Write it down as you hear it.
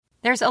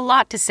There's a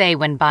lot to say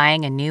when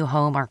buying a new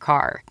home or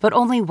car, but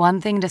only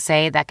one thing to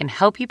say that can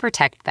help you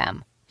protect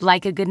them.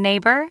 Like a good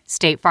neighbor,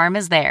 State Farm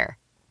is there.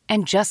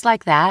 And just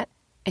like that,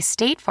 a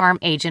State Farm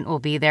agent will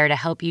be there to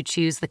help you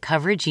choose the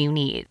coverage you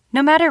need,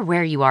 no matter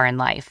where you are in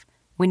life.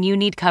 When you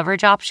need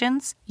coverage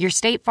options, your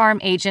State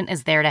Farm agent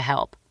is there to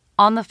help,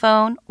 on the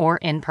phone or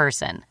in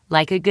person.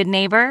 Like a good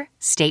neighbor,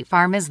 State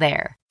Farm is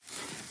there.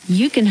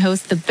 You can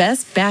host the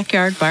best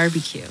backyard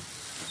barbecue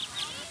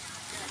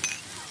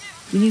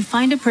when you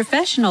find a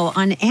professional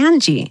on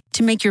Angie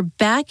to make your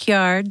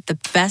backyard the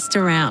best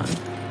around.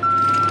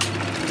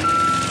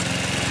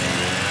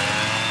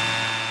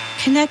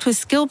 Connect with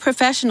skilled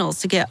professionals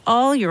to get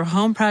all your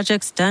home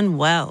projects done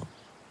well.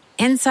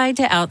 Inside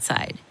to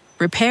outside,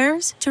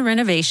 repairs to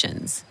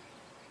renovations.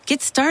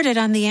 Get started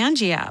on the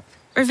Angie app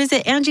or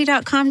visit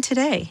Angie.com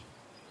today.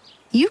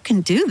 You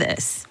can do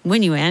this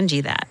when you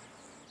Angie that.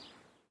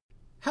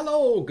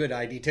 Hello, good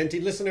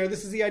ID10T listener.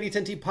 This is the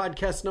ID10T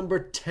podcast number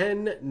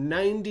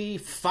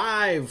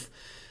 1095.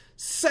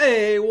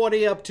 Say, what are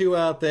you up to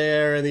out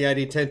there in the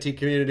ID10T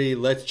community?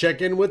 Let's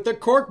check in with the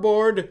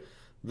corkboard,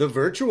 the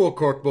virtual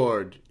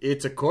corkboard.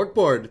 It's a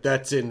corkboard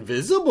that's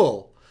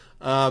invisible.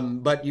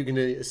 But you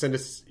can send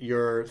us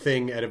your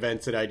thing at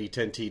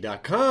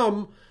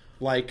events@id10t.com,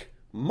 like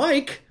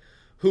Mike,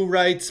 who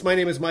writes, "My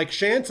name is Mike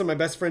Shantz, and my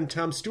best friend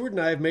Tom Stewart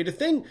and I have made a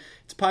thing.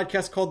 It's a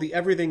podcast called the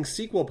Everything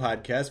Sequel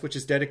Podcast, which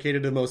is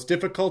dedicated to the most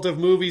difficult of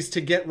movies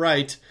to get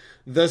right,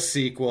 the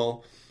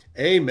sequel."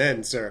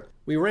 Amen, sir.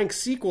 We rank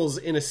sequels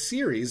in a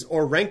series,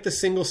 or rank the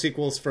single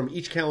sequels from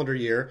each calendar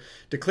year,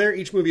 declare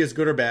each movie as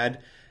good or bad,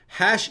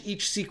 hash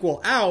each sequel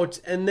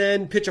out, and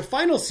then pitch a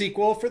final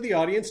sequel for the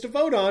audience to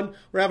vote on.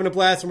 We're having a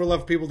blast, and we're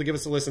love for people to give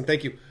us a listen.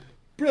 Thank you.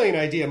 Brilliant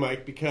idea,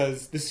 Mike,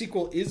 because the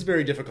sequel is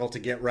very difficult to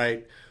get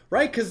right,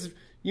 right? Because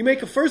you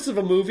make a first of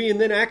a movie, and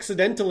then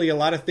accidentally a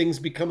lot of things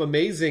become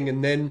amazing,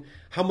 and then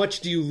how much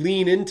do you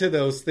lean into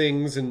those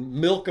things and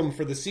milk them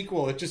for the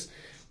sequel? It just,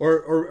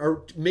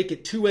 or make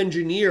it too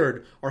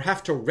engineered, or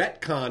have to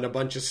retcon a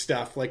bunch of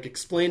stuff, like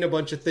explain a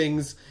bunch of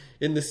things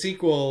in the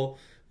sequel.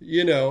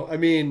 You know, I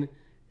mean,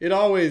 it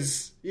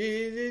always,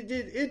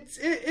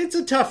 it's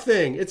a tough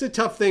thing. It's a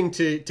tough thing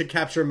to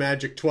capture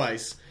magic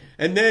twice.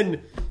 And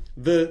then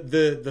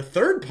the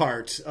third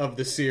part of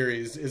the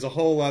series is a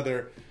whole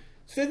other.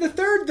 So the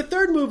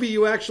third movie,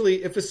 you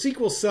actually, if a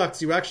sequel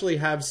sucks, you actually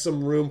have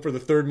some room for the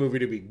third movie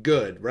to be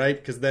good, right?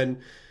 Because then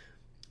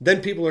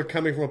people are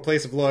coming from a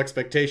place of low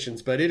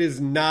expectations, but it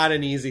is not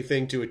an easy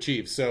thing to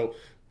achieve. So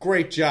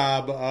great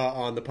job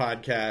on the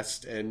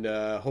podcast, and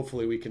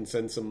hopefully we can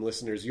send some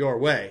listeners your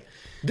way.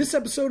 This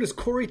episode is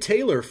Corey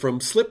Taylor from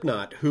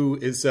Slipknot, who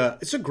is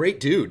it's a great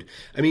dude.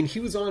 I mean, he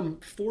was on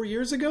 4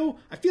 years ago.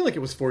 I feel like it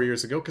was 4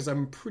 years ago because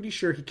I'm pretty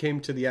sure he came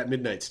to the At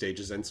Midnight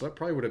stages, and so it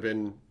probably would have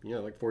been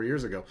like 4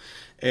 years ago.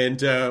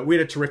 And we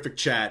had a terrific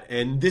chat,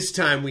 and this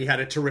time we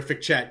had a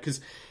terrific chat because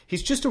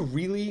he's just a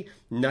really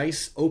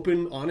nice,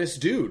 open,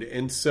 honest dude.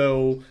 And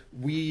so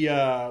we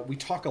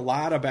talk a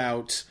lot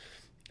about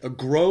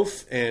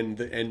growth and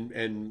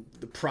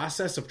the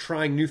process of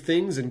trying new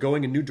things and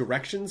going in new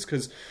directions,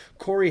 because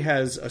Corey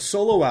has a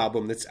solo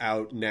album that's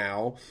out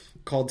now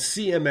called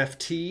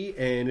CMFT,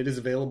 and it is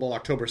available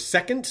October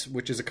 2nd,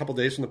 which is a couple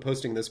days from the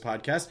posting of this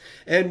podcast,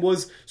 and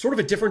was sort of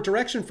a different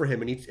direction for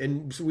him.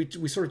 And so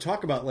we sort of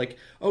talk about like,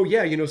 oh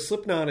yeah,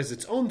 Slipknot is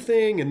its own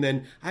thing, and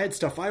then I had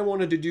stuff I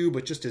wanted to do,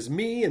 but just as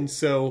me. And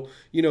so,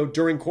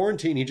 during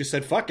quarantine, he just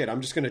said, fuck it,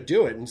 I'm just going to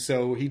do it. And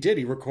so he did.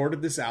 He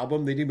recorded this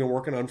album that he'd been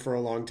working on for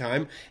a long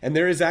time. And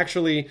there is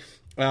actually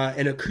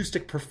an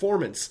acoustic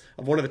performance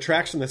of one of the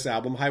tracks from this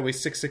album, Highway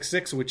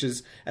 666, which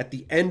is at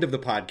the end of the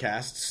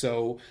podcast.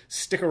 So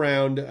stick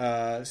around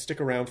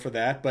for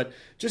that. But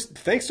just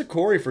thanks to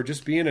Corey for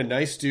just being a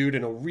nice dude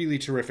and a really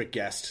terrific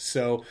guest.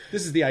 So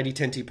this is the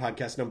ID10T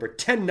podcast number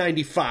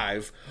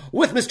 1095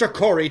 with Mr.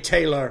 Corey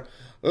Taylor.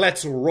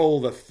 Let's roll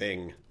the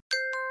thing.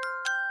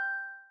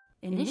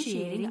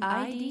 Initiating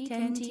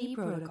ID10T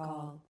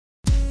protocol.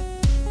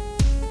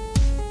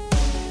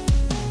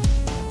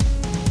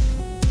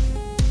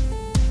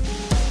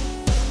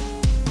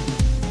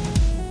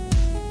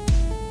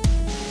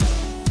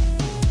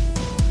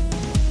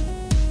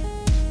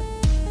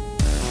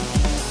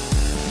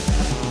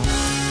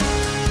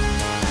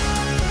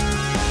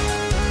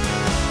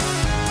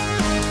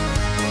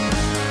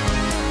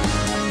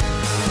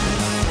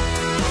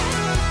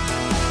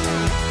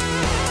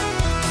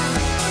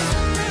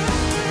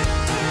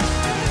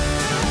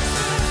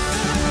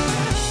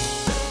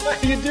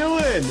 How you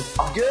doing?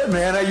 I'm good,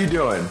 man. How you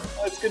doing?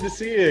 Oh, it's good to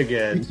see you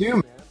again. You too,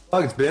 man.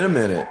 Fuck, it's been a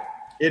minute.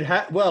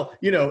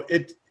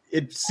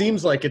 It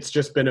seems like it's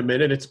just been a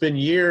minute. It's been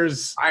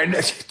years. I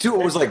know, dude.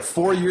 It was like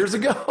 4 years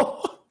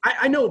ago.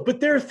 I know,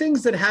 but there are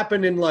things that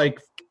happen in like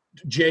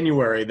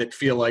January that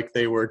feel like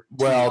they were.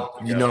 Well,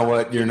 you know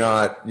what? You're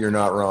not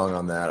wrong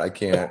on that. I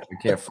can't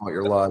fault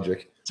your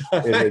logic.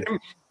 Time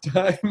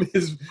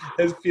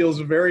feels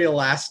very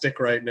elastic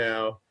right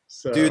now.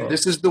 So. Dude,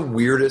 this is the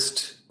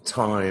weirdest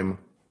time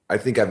I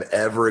think I've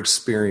ever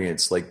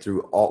experienced, like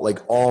through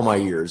all my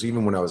years,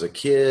 even when I was a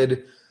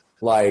kid,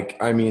 Like,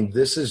 I mean,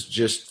 this is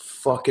just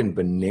fucking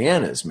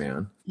bananas,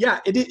 man. Yeah,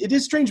 it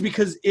is strange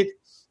because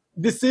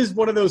this is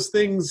one of those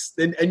things,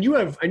 and I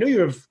know you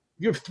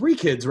have 3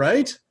 kids,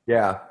 right?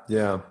 Yeah.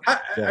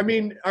 I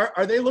mean,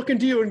 are they looking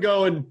to you and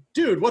going,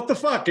 dude, what the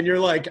fuck? And you're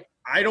like,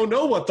 I don't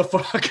know what the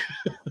fuck.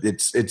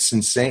 It's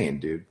insane,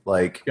 dude.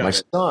 Like, my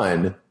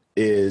son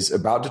is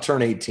about to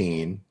turn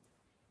 18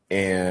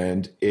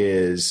 and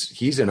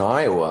he's in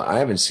Iowa. I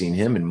haven't seen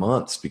him in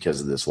months because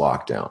of this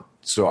lockdown.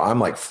 So I'm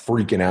like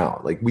freaking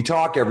out. Like, we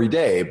talk every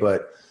day,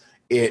 but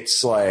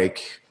it's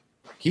like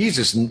he's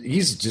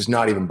just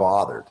not even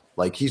bothered.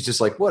 Like, he's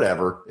just like,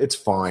 whatever, it's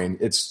fine.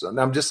 And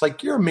I'm just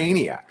like, you're a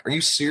maniac. Are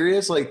you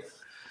serious? Like,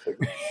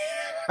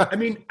 I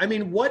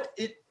mean, what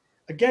it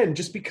again,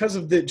 just because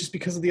of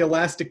the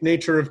elastic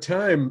nature of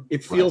time,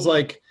 it feels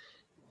like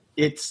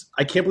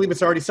I can't believe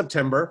it's already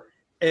September.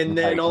 And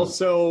then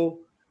also,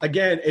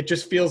 again, it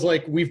just feels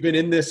like we've been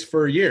in this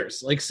for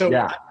years. Like, so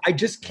I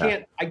just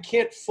can't, I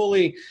can't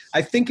fully,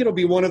 I think it'll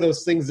be one of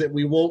those things that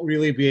we won't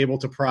really be able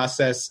to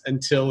process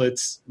until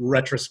it's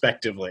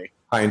retrospectively.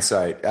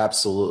 Hindsight.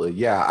 Absolutely.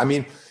 Yeah. I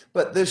mean,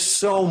 but there's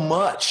so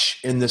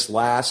much in this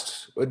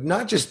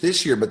not just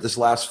this year, but this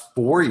last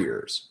 4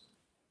 years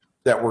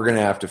that we're going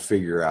to have to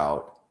figure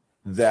out.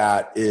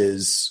 That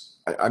is,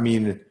 I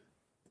mean,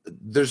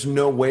 there's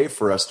no way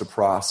for us to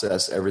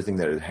process everything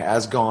that it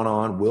has gone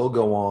on, will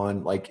go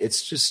on. Like, and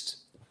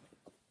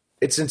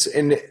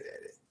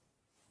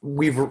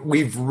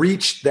we've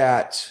reached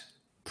that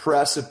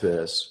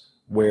precipice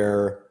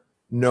where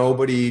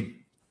nobody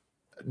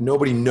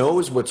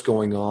knows what's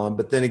going on,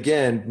 but then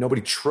again,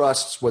 nobody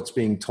trusts what's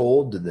being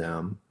told to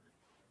them.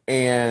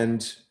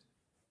 And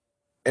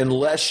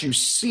unless you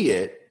see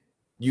it,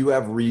 you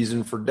have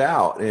reason for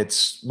doubt.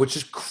 Which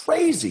is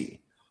crazy.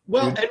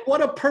 Well, and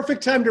what a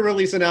perfect time to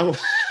release an album.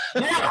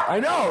 Yeah, I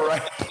know,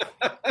 right?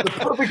 The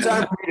perfect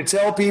time for me to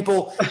tell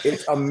people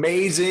it's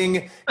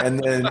amazing, and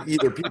then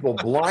either people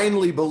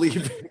blindly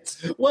believe it.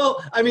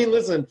 Well, I mean,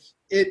 listen,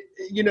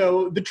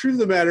 the truth of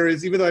the matter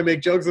is, even though I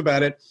make jokes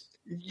about it,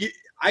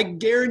 I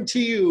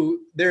guarantee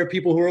you there are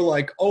people who are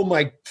like, oh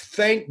my,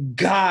 thank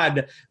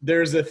God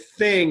there's a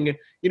thing.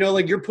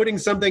 Like, you're putting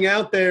something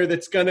out there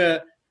that's going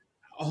to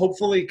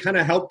hopefully kind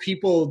of help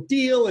people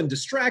deal and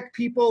distract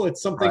people.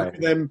 It's something for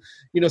them,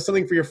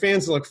 something for your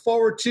fans to look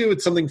forward to.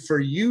 It's something for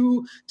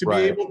you to be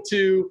able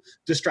to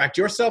distract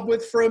yourself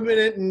with for a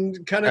minute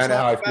and kind of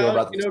how I feel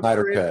about the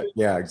Snyder Cut.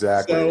 Yeah,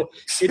 exactly. So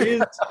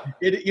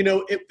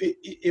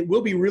it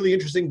will be really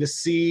interesting to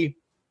see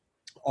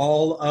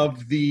all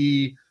of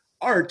the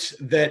art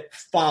that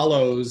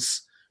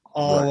follows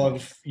all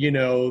of,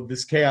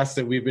 this chaos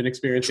that we've been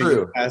experiencing in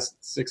the past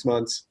 6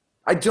 months.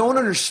 I don't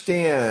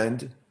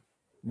understand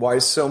why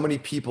so many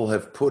people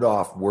have put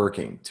off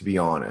working, to be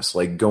honest,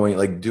 like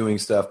doing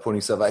stuff,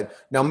 putting stuff.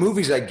 Now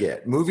movies I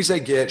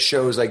get,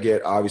 shows I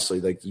get,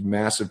 obviously, like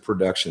massive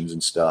productions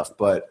and stuff.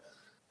 But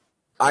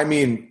I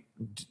mean,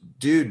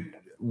 dude,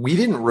 we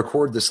didn't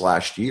record this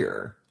last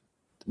year.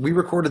 We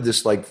recorded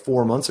this like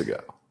 4 months ago,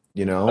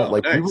 nice.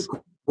 We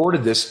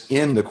recorded this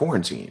in the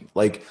quarantine.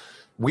 Like,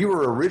 we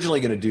were originally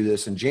going to do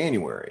this in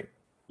January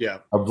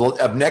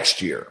of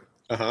next year.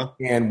 Uh-huh.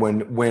 And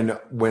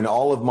when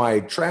all of my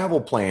travel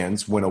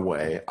plans went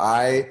away,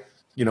 I,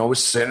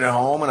 was sitting at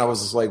home and I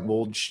was just like,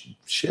 well,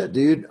 shit,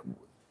 dude,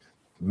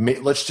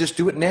 let's just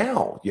do it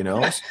now,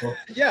 So.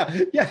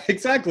 Yeah,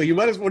 exactly. You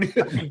might as well.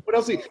 What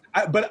else?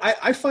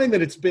 I find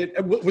that it's been,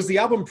 was the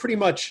album pretty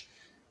much,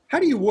 how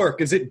do you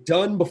work? Is it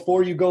done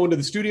before you go into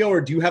the studio,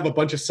 or do you have a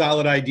bunch of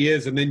solid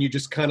ideas and then you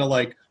just kind of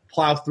like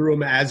plow through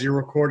them as you're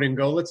recording,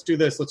 go, let's do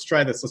this, let's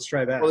try this, let's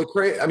try that? Well,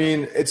 I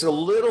mean, it's a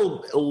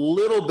little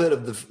bit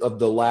of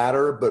the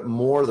latter, but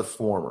more the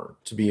former,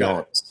 to be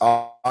honest.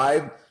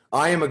 I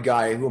am a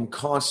guy who I'm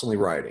constantly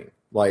writing.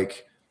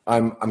 Like,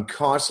 I'm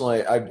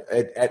constantly,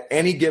 at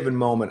any given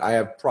moment, I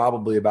have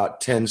probably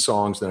about 10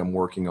 songs that I'm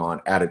working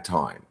on at a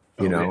time,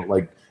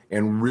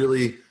 and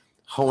really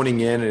honing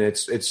in. And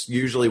it's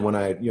usually when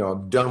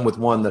I'm done with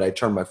one that I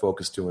turn my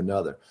focus to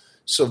another.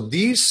 So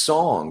these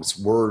songs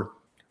were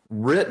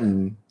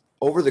written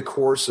over the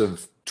course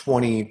of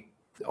 20,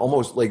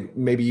 almost like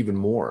maybe even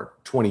more,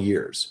 20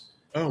 years.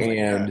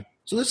 And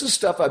so this is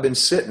stuff I've been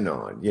sitting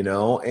on,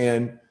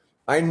 and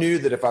I knew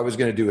that if I was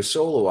going to do a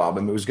solo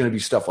album, it was going to be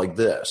stuff like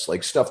this,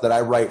 like stuff that I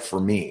write for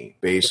me,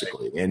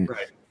 basically. Right. And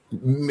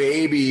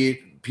maybe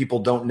people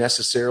don't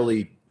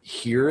necessarily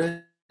hear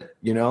it,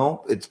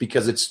 it's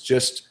because it's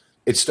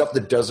stuff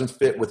that doesn't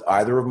fit with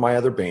either of my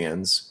other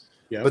bands.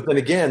 Yep. But then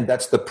again,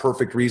 that's the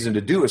perfect reason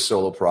to do a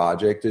solo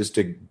project, is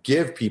to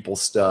give people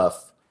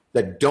stuff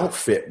that don't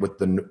fit with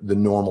the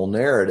normal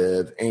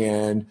narrative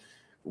and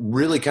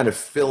really kind of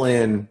fill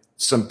in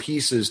some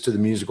pieces to the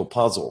musical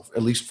puzzle,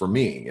 at least for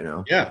me,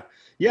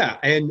 Yeah.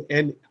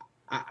 And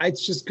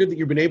it's just good that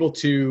you've been able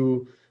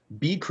to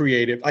be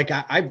creative. Like,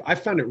 I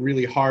found it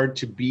really hard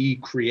to be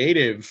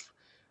creative.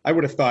 I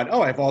would have thought,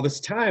 I have all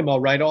this time, I'll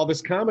write all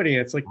this comedy.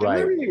 And it's like, I'm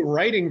not really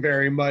writing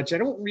very much. I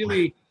don't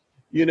really...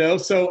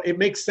 so it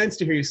makes sense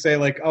to hear you say,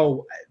 like,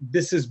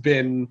 this has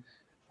been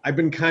I've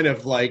been kind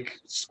of like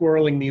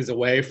squirreling these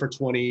away for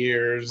 20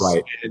 years.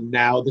 Right. And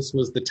now this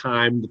was the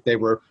time that they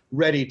were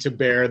ready to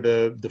bear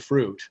the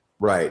fruit.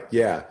 Right.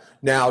 Yeah.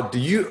 Now,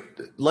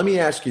 let me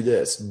ask you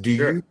this. Do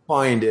you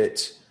find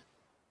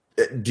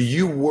do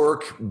you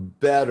work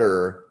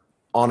better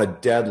on a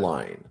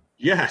deadline?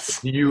 Yes.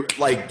 Do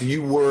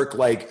you work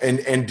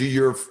and do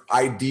your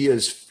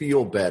ideas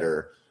feel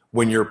better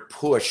when you're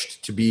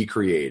pushed to be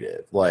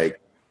creative? Like,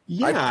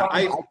 yeah,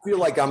 I feel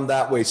like I'm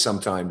that way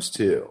sometimes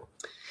too.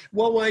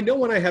 Well, I know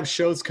when I have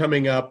shows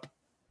coming up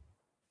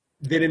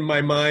that in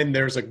my mind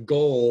there's a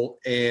goal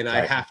and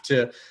I have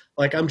to,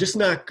 like, I'm just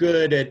not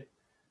good at,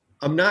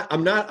 I'm not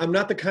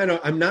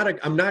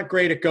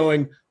great at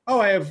going, oh,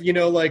 I have,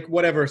 like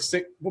whatever,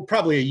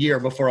 probably a year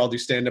before I'll do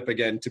stand-up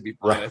again, to be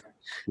honest.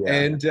 Yeah.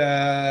 And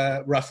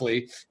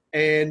roughly.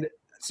 And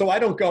so I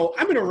don't go,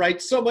 I'm going to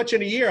write so much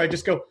in a year. I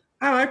just go,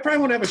 oh, I probably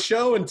won't have a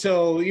show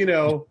until,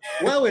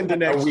 well into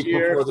next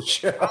year. Before the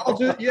show. I'll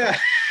just, yeah.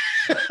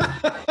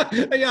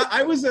 Yeah,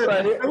 I was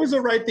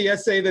a write the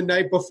essay the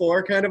night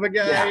before kind of a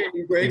guy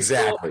in grade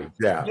school.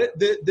 Yeah.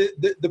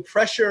 The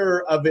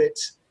pressure of it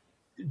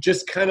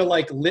just kind of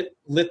like lit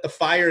the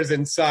fires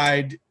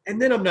inside,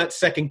 and then I'm not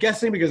second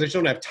guessing because I just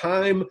don't have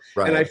time,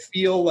 and I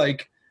feel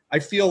like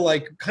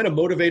kind of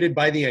motivated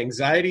by the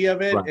anxiety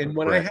of it. And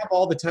when I have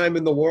all the time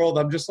in the world,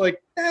 I'm just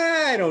like,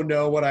 I don't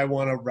know what I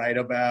want to write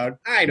about.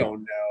 I don't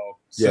know.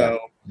 So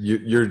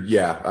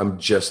I'm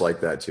just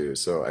like that too.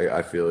 So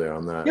I feel you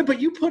on that. Yeah,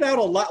 but you put out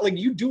a lot. Like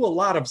you do a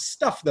lot of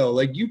stuff though.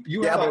 Like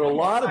you have but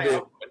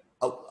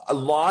a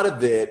lot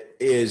of it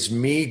is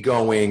me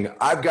going,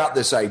 I've got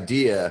this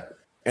idea.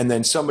 And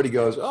then somebody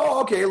goes, oh,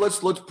 okay, let's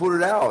put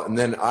it out. And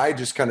then I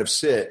just kind of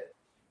sit,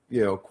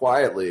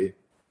 quietly.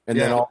 And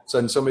then all of a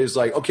sudden somebody's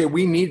like, okay,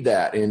 we need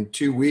that in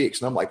 2 weeks.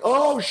 And I'm like,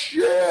 oh,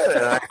 shit.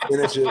 And I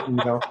finish it.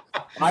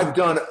 I've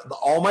done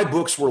all my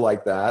books were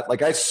like that.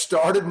 Like I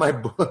started my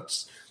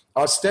books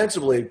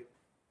ostensibly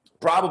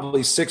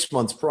probably 6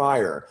 months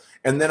prior.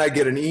 And then I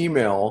get an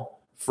email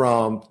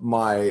from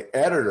my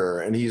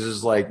editor and he's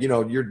just like,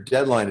 your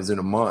deadline is in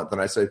a month.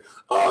 And I say,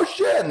 oh,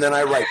 shit. And then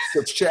I write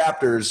 6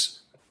 chapters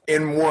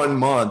in 1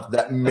 month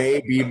that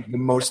may be the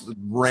most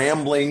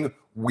rambling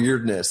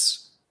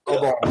weirdness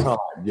of all time,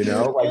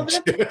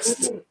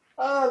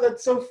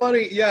 that's so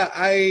funny. Yeah,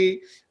 I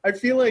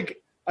feel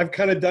like I've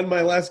kind of done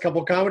my last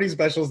couple comedy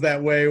specials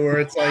that way where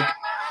it's like,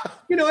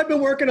 I've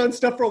been working on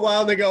stuff for a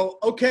while and they go,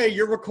 okay,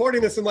 you're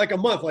recording this in like a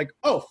month. Like,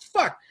 oh,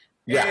 fuck.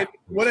 Yeah. And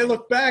when I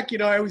look back,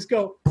 I always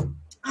go,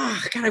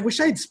 God, I wish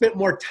I had spent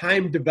more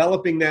time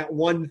developing that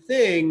one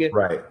thing.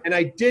 Right. And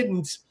I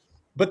didn't.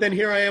 But then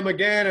here I am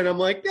again, and I'm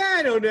like,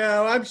 I don't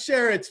know. I'm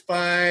sure it's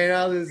fine.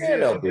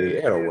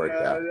 It'll work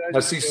out.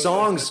 Now, see,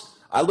 songs.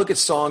 I look at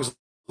songs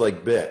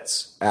like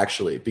bits,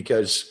 actually,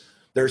 because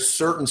there's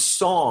certain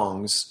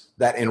songs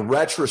that, in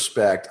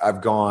retrospect,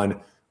 I've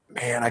gone,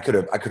 man, I could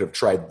have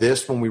tried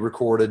this when we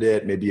recorded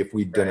it. Maybe if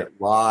we'd done it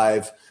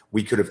live,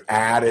 we could have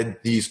added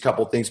these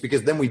couple things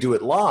because then we do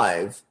it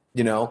live,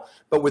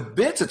 But with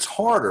bits, it's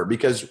harder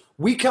because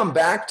we come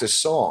back to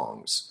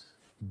songs.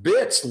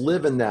 Bits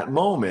live in that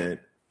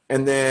moment.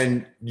 And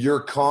then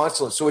you're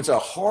constant. So it's so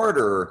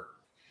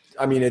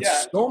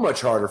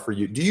much harder for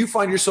you. Do you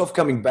find yourself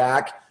coming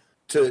back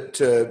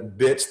to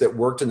bits that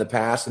worked in the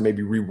past and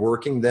maybe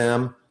reworking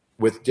them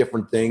with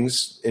different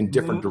things in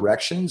different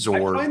directions?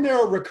 Or I find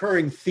there are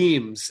recurring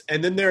themes.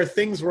 And then there are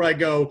things where I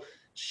go,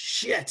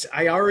 shit,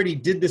 I already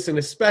did this in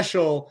a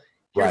special.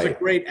 Here's a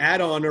great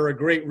add-on or a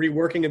great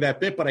reworking of that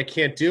bit, but I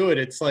can't do it.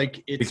 It's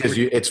like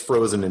it's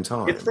frozen in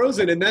time. It's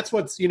frozen, and that's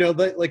what's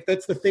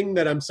that's the thing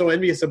that I'm so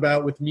envious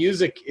about with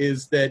music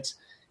is that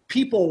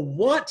people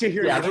want to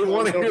hear. Yeah, they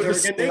want to hear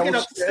this. They get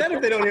upset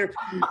if they don't hear.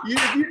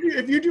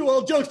 If you do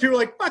old jokes, people are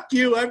like, "Fuck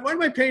you! Why am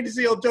I paying to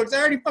see old jokes? I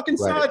already fucking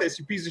saw this,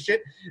 you piece of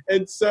shit."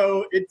 And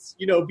so it's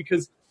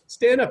because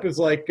stand-up is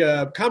like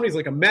comedy is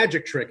like a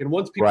magic trick, and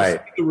once people see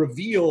the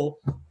reveal,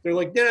 they're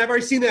like, "Yeah, I've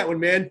already seen that one,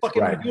 man.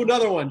 Fucking do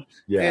another one."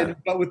 Yeah.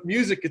 But with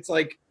music, it's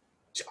like,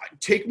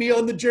 take me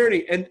on the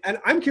journey. And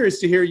I'm curious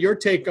to hear your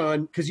take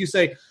on, because you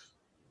say,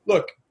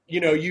 look,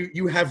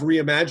 you have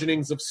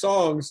reimaginings of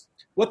songs.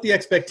 What the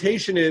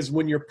expectation is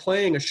when you're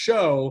playing a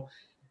show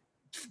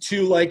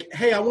to like,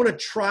 hey, I want to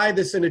try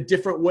this in a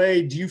different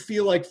way. Do you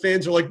feel like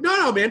fans are like,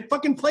 no, man,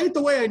 fucking play it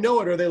the way I know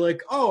it? Or are they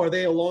like, oh, are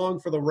they along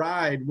for the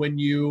ride when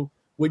you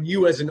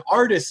as an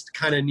artist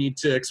kind of need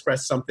to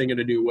express something in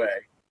a new way?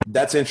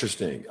 That's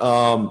interesting.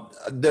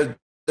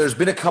 There's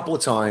been a couple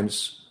of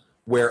times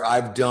where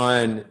I've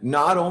done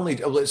not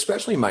only,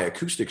 especially my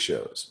acoustic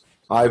shows,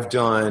 I've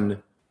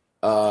done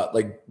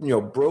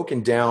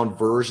broken down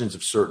versions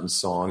of certain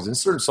songs, and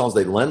certain songs,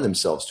 they lend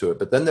themselves to it.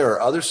 But then there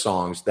are other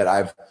songs that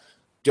I've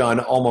done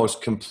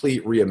almost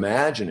complete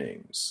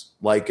reimaginings.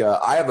 Like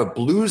I have a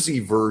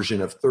bluesy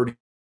version of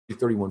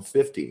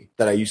 3150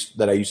 that I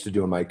used to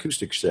do in my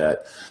acoustic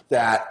set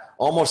that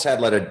almost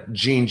had like a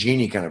Gene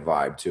Genie kind of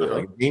vibe to it,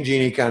 like Gene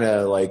Genie kind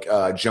of like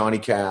Johnny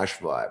Cash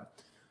vibe.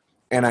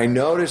 And I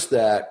noticed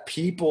that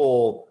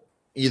people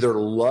either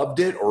loved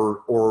it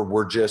or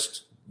were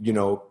just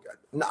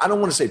I don't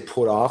want to say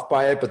put off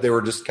by it, but they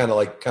were just kind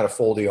of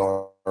fold the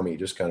army,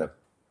 just kind of.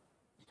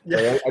 Yeah.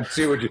 Like, I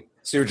see what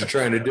you're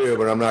trying to do,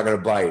 but I'm not going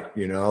to bite.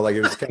 You know, like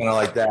it was kind of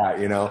like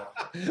that. You know.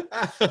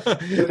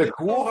 The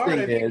cool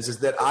thing is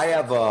that I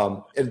have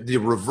the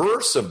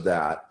reverse of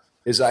that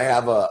is I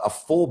have a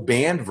full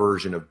band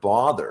version of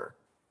Bother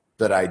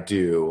that I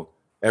do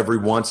every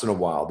once in a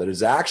while. That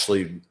is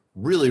actually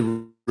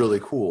really,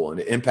 really cool, and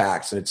it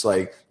impacts, and it's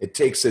like it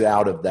takes it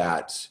out of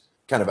that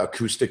kind of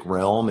acoustic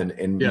realm and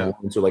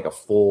into like a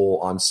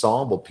full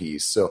ensemble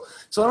piece. So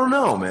I don't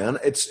know, man.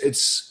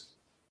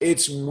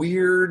 It's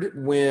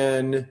weird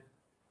when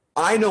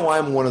I know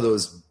I'm one of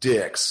those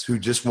dicks who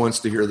just wants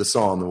to hear the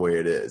song the way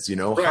it is, you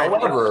know. Right.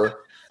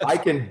 However, I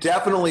can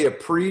definitely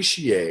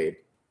appreciate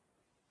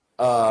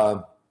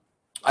a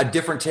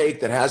different take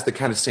that has the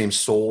kind of same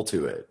soul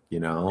to it, you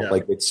know.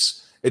 Like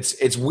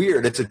it's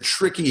weird. It's a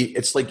tricky.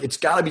 It's like it's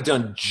got to be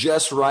done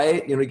just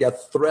right. You know, you got to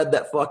thread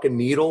that fucking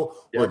needle,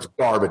 or it's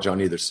garbage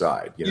on either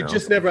side. You know?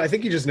 Just never. I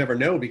think you just never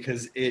know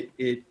because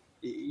it.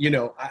 You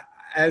know,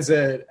 as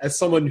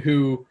someone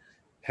who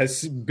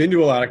has been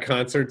to a lot of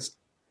concerts,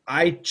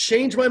 I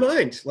change my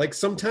mind. Like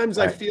sometimes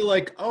I feel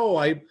like,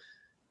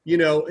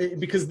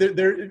 because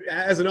there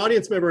as an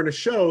audience member in a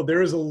show,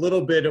 there is a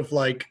little bit of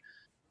like,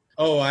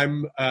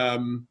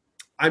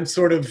 I'm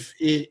sort of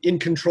in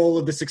control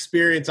of this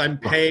experience. I'm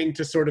paying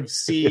to sort of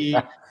see,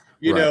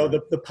 you know,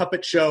 the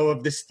puppet show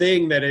of this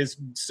thing that is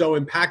so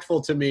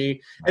impactful to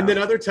me. And then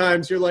other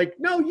times you're like,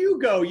 no, you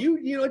go,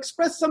 you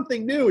express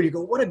something new. And you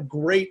go, what a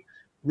great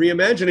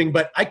reimagining.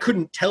 But I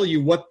couldn't tell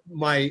you what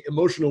my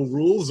emotional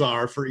rules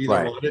are for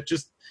either one.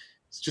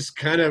 It's just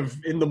kind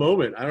of in the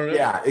moment. I don't know.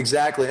 Yeah,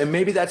 exactly. And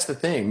maybe that's the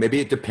thing. Maybe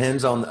it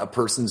depends on a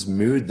person's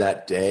mood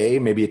that day.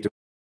 Maybe it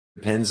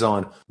depends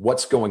on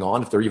what's going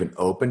on, if they're even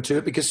open to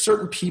it, because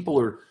certain people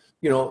are,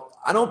 you know,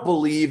 I don't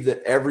believe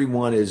that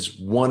everyone is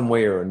one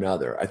way or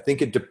another. I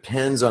think it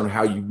depends on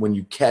when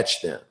you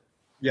catch them.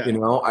 Yeah. You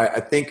know,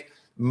 I think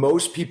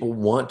most people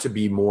want to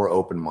be more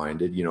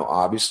open-minded, you know,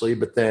 obviously,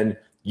 but then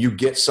you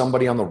get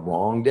somebody on the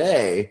wrong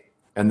day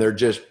and they're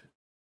just,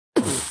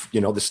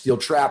 you know, the steel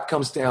trap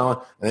comes down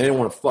and they didn't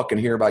want to fucking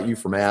hear about you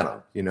from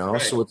Adam, you know?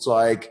 Right. So it's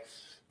like,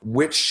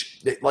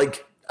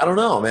 I don't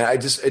know, man.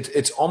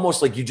 It's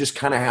almost like you just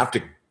kind of have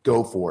to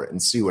go for it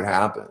and see what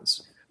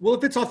happens. Well,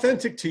 if it's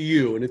authentic to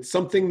you and it's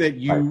something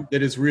that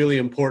that is really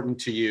important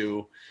to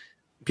you,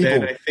 people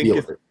then I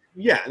think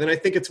then I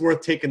think it's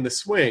worth taking the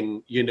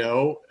swing, you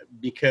know,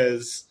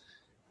 because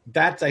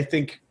that's, I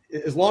think,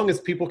 as long as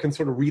people can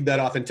sort of read that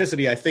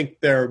authenticity, I think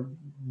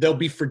they'll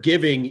be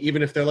forgiving,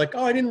 even if they're like,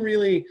 oh, I didn't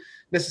really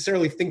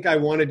necessarily think I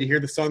wanted to hear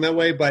the song that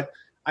way, but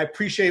I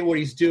appreciate what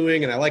he's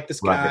doing and I like this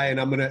guy and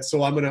I'm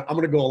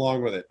gonna go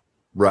along with it.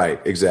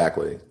 Right.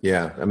 Exactly.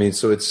 Yeah. I mean,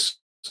 so it's,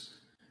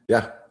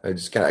 I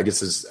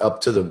guess it's up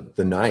to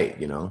the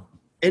night, you know?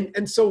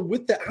 And so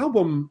with the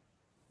album,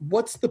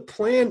 what's the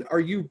plan? Are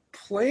you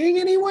playing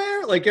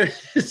anywhere? Like,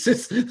 it's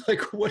just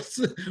like,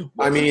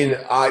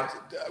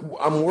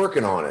 I'm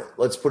working on it.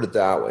 Let's put it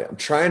that way. I'm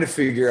trying to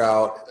figure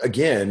out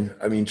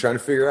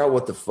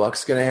what the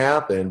fuck's going to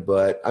happen.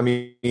 But I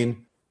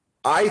mean,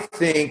 I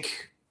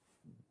think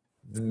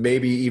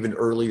maybe even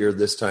earlier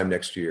this time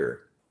next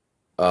year,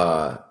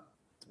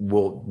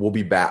 we'll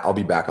be back. I'll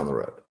be back on the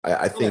road.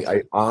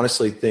 I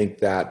honestly think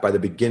that by the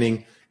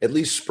beginning, at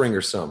least spring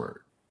or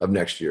summer of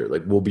next year,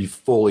 like we'll be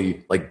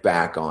fully like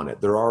back on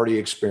it. They're already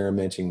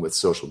experimenting with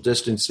social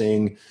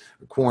distancing,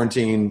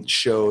 quarantine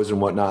shows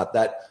and whatnot.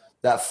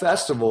 That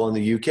festival in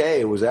the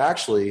UK was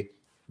actually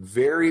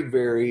very,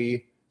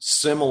 very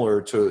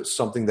similar to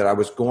something that I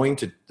was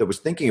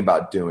thinking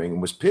about doing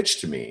and was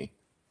pitched to me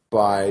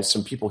by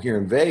some people here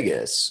in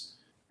Vegas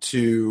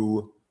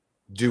to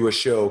do a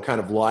show kind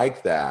of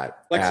like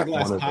that.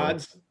 Plexiglass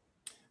pods?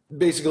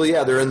 Basically,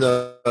 yeah,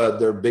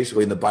 they're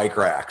basically in the bike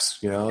racks,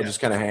 you know, just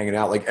kind of hanging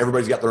out. Like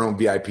everybody's got their own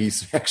VIP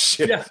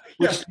section,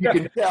 which you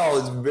can tell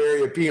is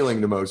very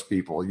appealing to most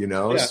people, you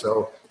know? Yeah.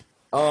 So,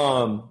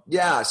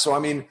 so I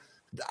mean,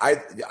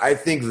 I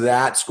think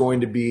that's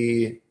going to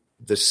be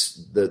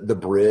the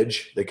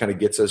bridge that kind of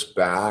gets us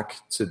back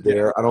to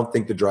there. Yeah. I don't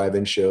think the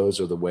drive-in shows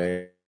are the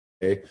way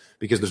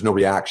because there's no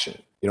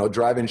reaction. You know,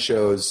 drive-in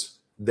shows,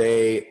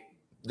 they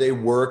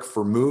work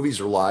for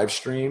movies or live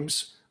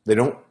streams. They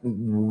don't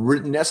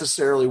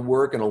necessarily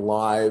work in a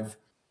live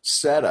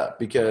setup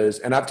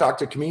and I've talked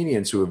to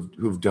comedians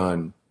who've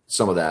done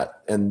some of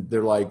that, and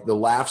they're like, the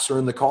laughs are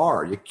in the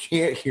car. You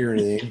can't hear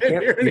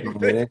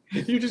anything.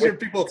 You just hear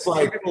people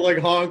like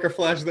honk or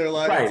flash their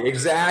lights. Right,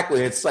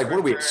 exactly. It's like, what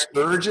are we,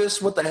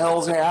 Sturgis? What the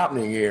hell's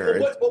happening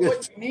here?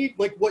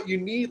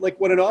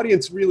 What an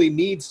audience really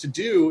needs to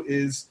do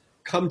is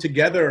come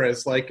together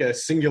as like a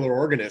singular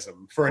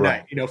organism for a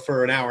night, you know,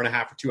 for an hour and a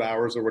half or 2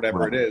 hours or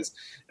whatever it is.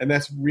 And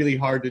that's really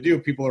hard to do.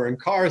 People are in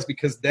cars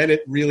because then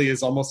it really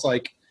is almost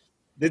like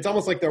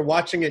they're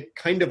watching it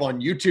kind of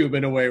on YouTube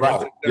in a way,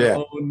 rather than their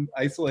own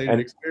isolated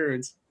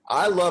experience.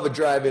 I love a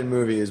drive-in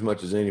movie as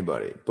much as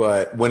anybody,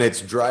 but when it's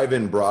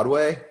drive-in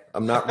Broadway,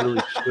 I'm not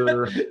really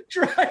sure.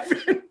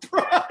 Drive-in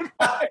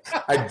Broadway.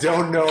 I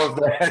don't know if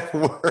that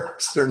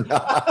works or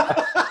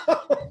not.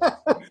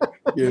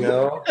 You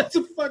know, That's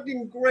a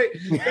fucking great.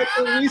 That's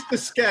at least a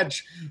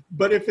sketch.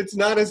 But if it's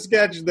not a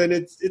sketch, then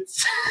it's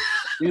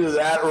either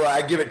that or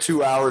I give it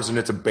 2 hours and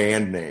it's a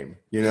band name.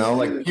 You know,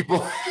 like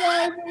people.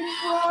 driving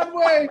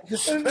Broadway.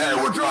 Hey,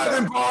 we're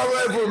driving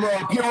Broadway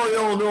from Peoria,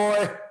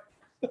 Illinois.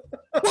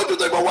 What do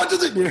they? What do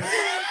they?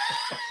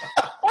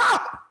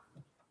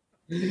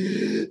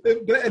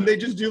 And they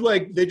just do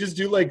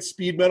like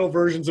speed metal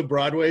versions of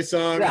Broadway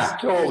songs. Yeah,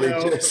 totally. You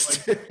know,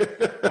 Just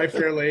like My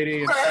Fair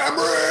Lady.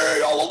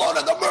 Memory, all alone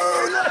at the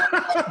moon.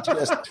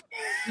 Just.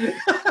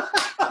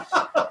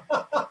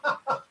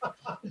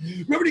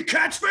 Remember any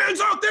Cats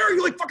fans out there?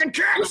 You like fucking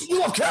cats? You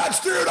love cats,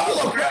 dude. I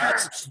love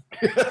cats.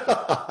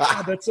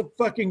 God, that's a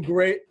fucking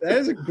great. That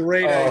is a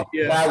great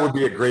idea. That would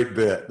be a great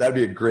bit. That'd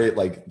be a great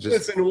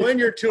just. Listen, when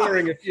you're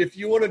touring, if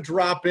you want to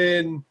drop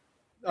in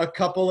a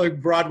couple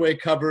of Broadway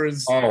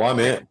covers, I'm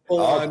in.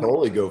 I'll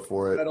totally go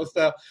for it. Metal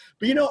stuff.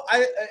 But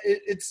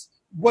it's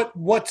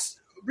what's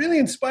really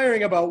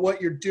inspiring about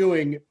what you're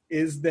doing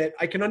is that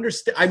I can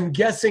understand. I'm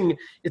guessing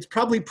it's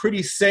probably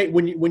pretty safe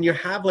when you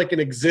have like an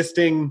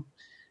existing.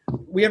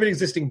 We have an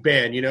existing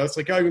band, you know. It's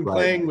like, oh, you've been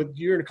playing with,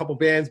 you're in a couple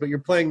bands, but you're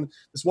playing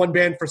this one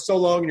band for so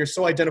long and you're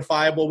so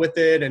identifiable with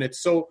it. And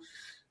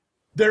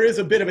there is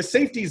a bit of a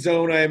safety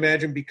zone, I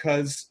imagine,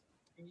 because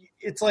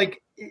it's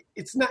like,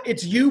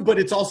 it's you, but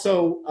it's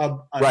also a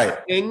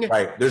thing.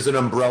 Right. There's an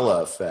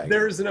umbrella effect.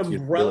 There's an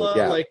umbrella,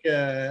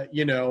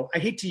 I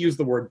hate to use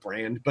the word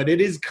brand, but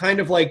it is kind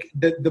of like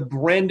the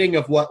branding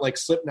of what like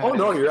Slipknot. Oh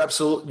no, you're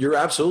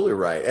absolutely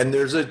right. And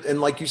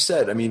and like you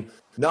said, I mean,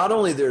 not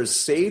only there's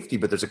safety,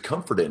 but there's a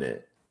comfort in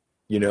it,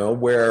 you know,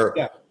 where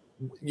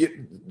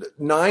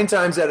 9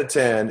 times out of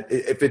 10,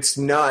 if it's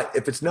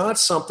not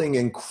something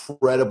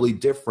incredibly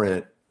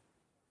different,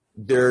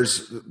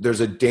 there's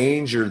a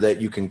danger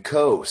that you can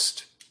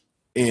coast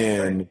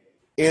in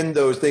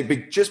those things.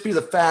 But just be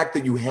the fact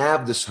that you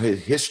have this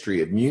history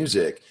of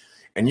music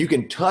and you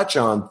can touch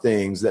on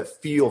things that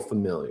feel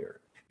familiar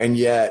and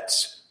yet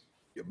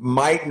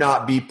might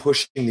not be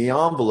pushing the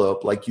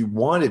envelope like you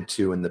wanted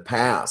to in the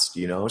past,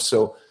 you know?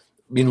 So,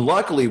 I mean,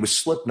 luckily with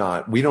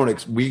Slipknot,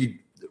 we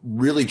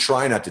really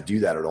try not to do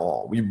that at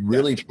all. We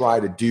really try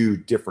to do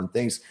different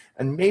things.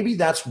 And maybe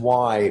that's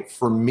why,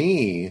 for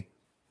me,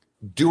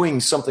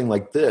 doing something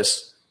like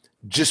this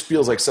just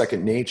feels like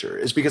second nature.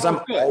 Is because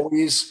I'm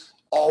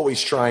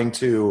always trying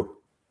to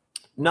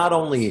not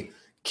only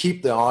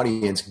keep the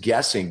audience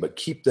guessing, but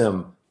keep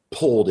them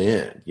pulled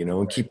in, you know,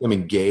 and keep them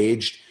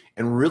engaged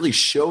and really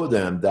show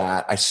them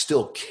that I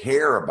still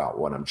care about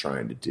what I'm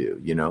trying to do,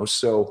 you know?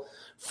 So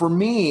for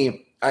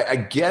me, I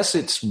guess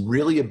it's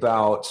really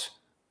about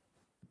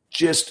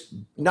just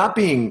not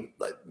being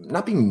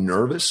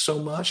nervous so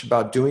much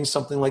about doing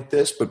something like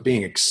this, but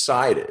being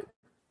excited,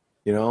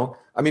 you know?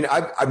 I mean,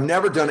 I've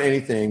never done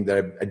anything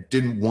that I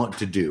didn't want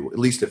to do, at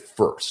least at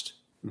first,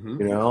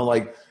 you know?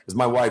 Like, as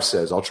my wife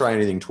says, I'll try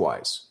anything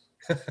twice.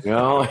 You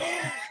know,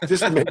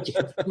 just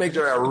make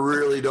sure I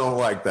really don't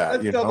like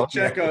that. Let's double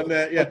check on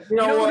that. Yeah, you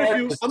know what?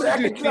 I'm gonna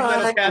do Speed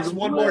Metal Cats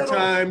one more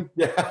time.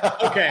 Yeah.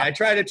 Okay, I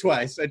tried it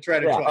twice.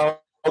 Twice.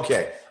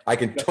 Okay, I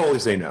can totally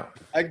say no.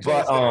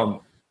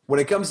 But when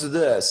it comes to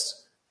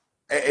this,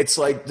 it's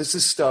like this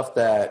is stuff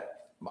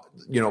that,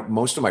 you know,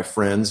 most of my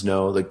friends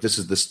know. Like this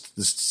is this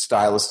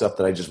style of stuff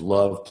that I just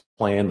love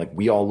playing. Like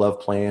we all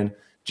love playing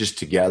just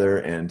together.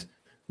 And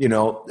you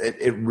know,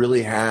 it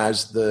really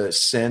has the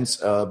sense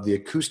of the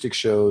acoustic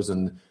shows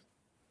and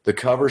the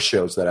cover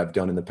shows that I've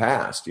done in the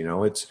past. You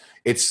know, it's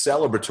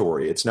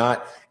celebratory. It's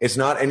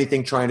not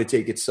anything trying to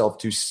take itself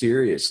too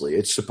seriously.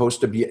 It's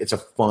supposed to be. It's a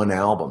fun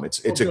album.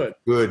 It's a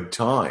good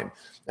time.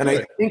 And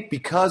I think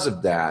because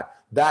of that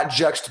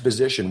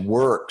juxtaposition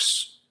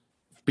works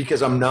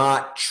because I'm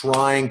not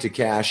trying to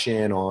cash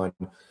in on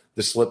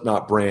the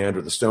Slipknot brand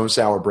or the Stone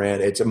Sour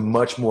brand. It's a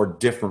much more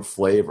different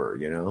flavor.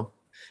 You know.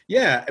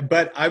 Yeah,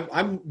 but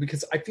I'm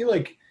because I feel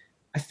like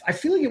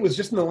it was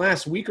just in the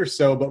last week or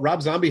so, but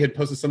Rob Zombie had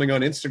posted something on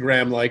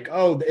Instagram like,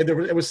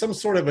 it was some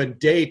sort of a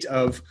date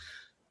of,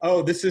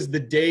 this is the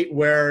date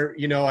where,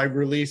 you know, I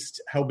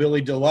released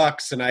Hellbilly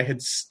Deluxe and I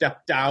had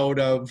stepped out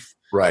of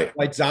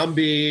White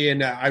Zombie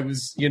and I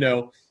was, you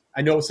know,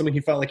 I know it was something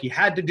he felt like he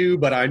had to do,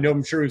 but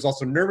I'm sure he was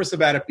also nervous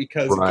about it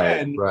because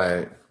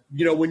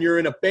you know, when you're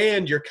in a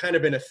band, you're kind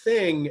of in a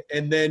thing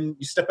and then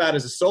you step out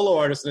as a solo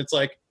artist and it's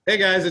like, hey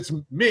guys, it's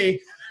me.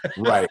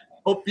 Right.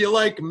 Hope you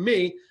like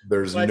me.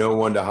 There's no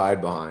one to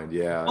hide behind.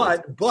 Yeah.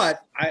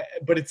 But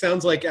it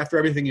sounds like after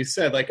everything you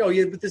said, like, oh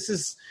yeah, but this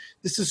is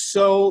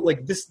so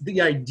like the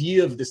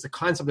idea of this, the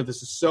concept of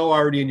this is so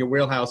already in your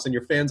wheelhouse and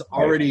your fans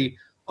already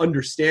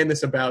understand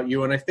this about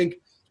you. And I think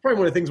it's probably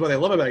one of the things what I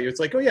love about you. It's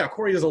like, oh yeah,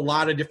 Corey does a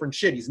lot of different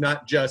shit. He's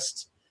not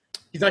just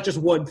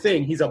one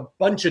thing. He's a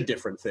bunch of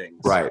different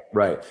things.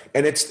 Right.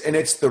 And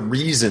it's the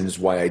reasons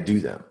why I do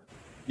them.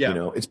 Yeah. You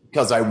know, it's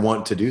because I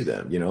want to do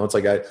them. You know, it's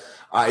like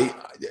I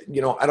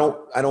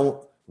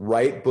don't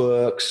write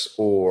books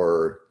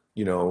or,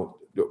 you know,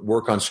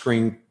 work on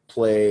screenplays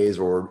plays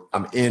or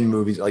I'm in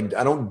movies. Like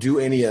I don't do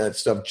any of that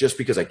stuff just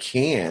because I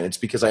can. It's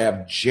because I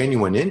have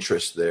genuine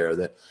interest there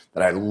that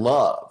I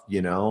love,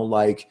 you know,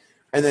 like,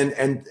 and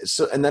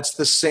that's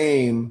the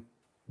same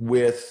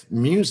with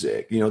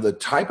music. You know, the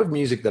type of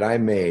music that I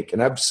make,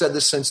 and I've said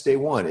this since day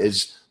one,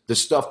 is the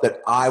stuff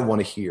that I want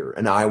to hear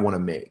and I want to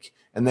make.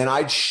 And then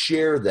I'd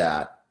share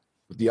that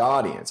with the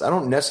audience. I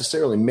don't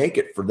necessarily make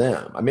it for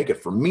them. I make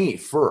it for me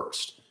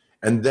first,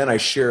 and then I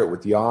share it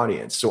with the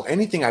audience. So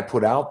anything I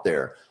put out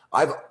there,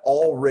 I've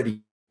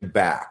already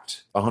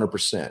backed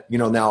 100%. You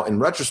know, now in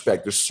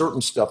retrospect, there's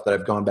certain stuff that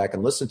I've gone back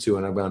and listened to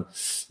and I've gone,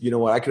 you know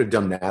what, I could have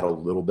done that a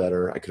little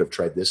better. I could have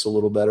tried this a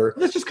little better.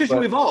 That's just because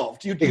you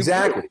evolved.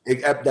 Exactly.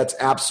 That's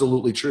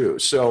absolutely true.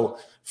 So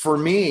for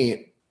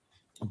me,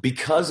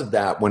 because of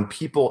that, when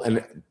people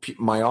and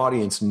my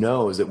audience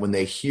knows that when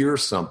they hear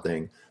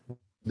something,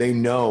 they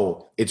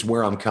know it's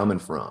where I'm coming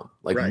from,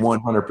 like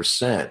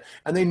 100%.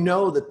 And they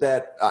know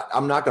that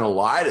I'm not going to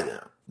lie to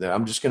them.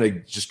 I'm just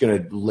going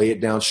to lay it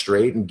down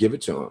straight and give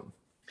it to them.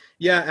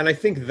 Yeah, and I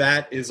think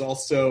that is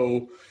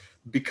also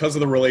because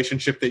of the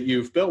relationship that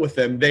you've built with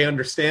them. They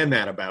understand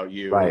that about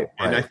you,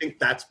 and I think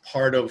that's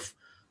part of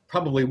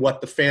probably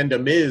what the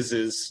fandom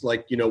is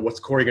like, you know, what's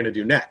Corey going to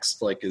do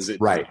next? Like, is it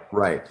right?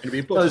 Going to be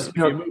a book? Is it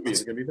going to be a movie?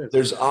 Is it going to be this?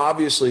 There's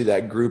obviously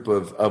that group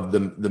of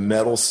the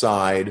metal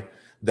side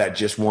that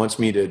just wants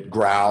me to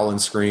growl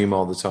and scream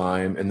all the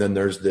time, and then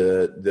there's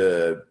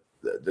the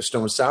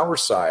Stone Sour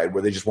side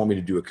where they just want me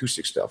to do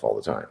acoustic stuff all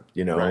the time,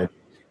 you know,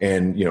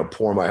 and, you know,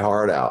 pour my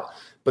heart out.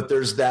 But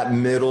there's that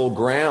middle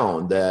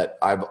ground that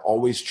I've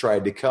always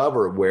tried to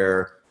cover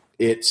where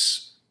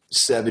it's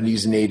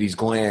 70s and 80s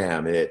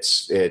glam.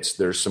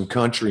 There's some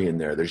country in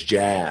there. There's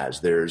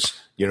jazz. There's,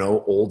 you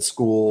know, old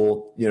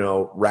school, you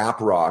know, rap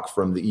rock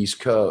from the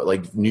East Coast,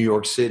 like New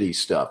York City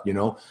stuff, you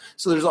know?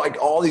 So there's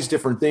like all these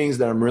different things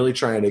that I'm really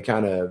trying to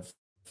kind of,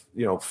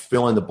 you know,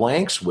 fill in the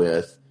blanks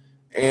with.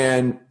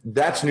 And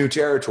that's new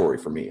territory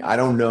for me. I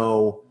don't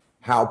know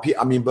how,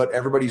 but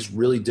everybody's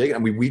really digging. I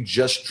mean, we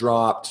just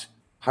dropped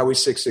Highway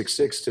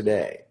 666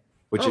 today,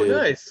 which is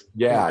nice.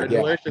 Yeah.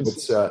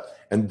 It's,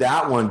 and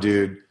that one,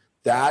 dude,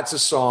 that's a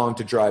song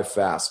to drive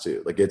fast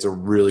to. Like, it's a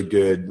really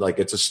good, like,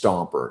 it's a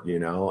stomper, you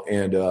know,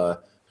 and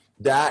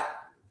that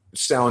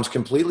sounds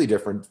completely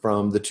different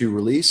from the two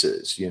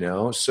releases, you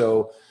know?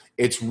 So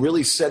it's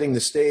really setting the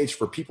stage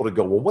for people to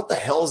go, well, what the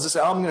hell is this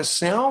album going to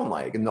sound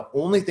like? And the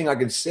only thing I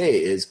can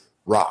say is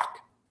rock.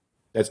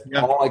 That's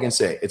all I can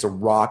say. It's a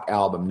rock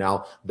album.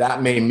 Now,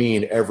 that may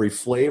mean every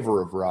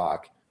flavor of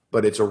rock,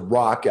 but it's a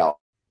rock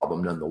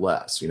album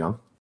nonetheless, you know?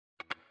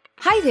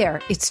 Hi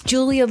there, it's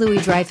Julia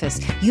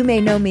Louis-Dreyfus. You may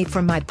know me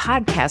from my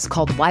podcast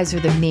called Wiser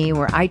Than Me,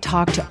 where I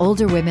talk to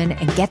older women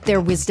and get their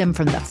wisdom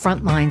from the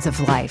front lines of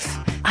life.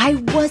 I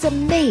was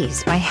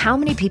amazed by how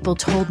many people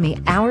told me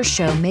our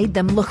show made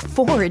them look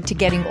forward to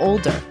getting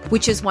older,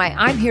 which is why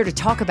I'm here to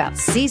talk about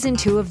season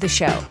 2 of the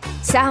show.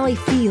 Sally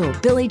Field,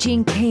 Billie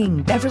Jean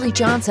King, Beverly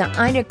Johnson,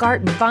 Ina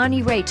Garten,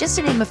 Bonnie Raitt, just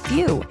to name a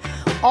few.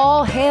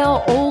 All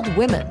hail old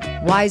women.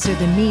 Wiser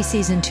Than Me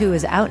season 2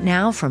 is out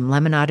now from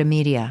Lemonada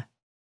Media.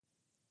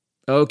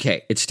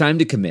 Okay, it's time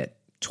to commit.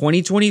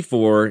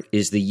 2024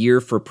 is the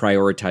year for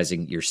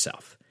prioritizing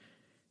yourself.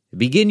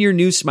 Begin your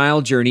new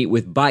smile journey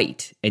with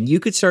Byte, and you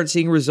could start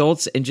seeing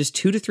results in just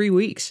 2 to 3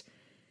 weeks.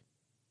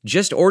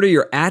 Just order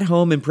your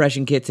at-home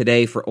impression kit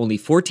today for only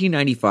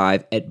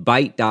 $14.95 at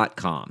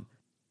Byte.com.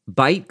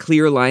 Byte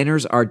clear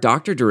liners are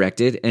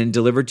doctor-directed and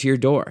delivered to your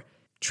door.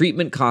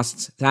 Treatment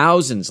costs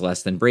thousands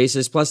less than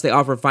braces, plus they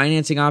offer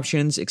financing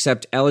options,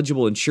 accept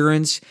eligible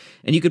insurance,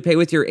 and you could pay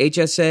with your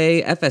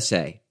HSA,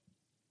 FSA.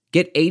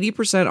 Get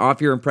 80%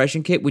 off your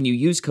impression kit when you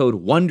use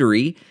code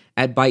WONDERY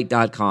at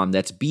Byte.com.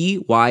 That's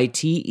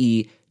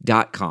BYTE.com.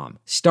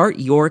 Start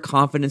your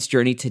confidence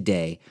journey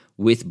today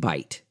with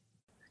Byte.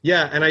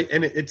 Yeah, and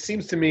it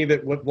seems to me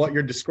that what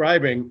you're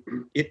describing,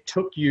 it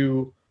took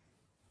you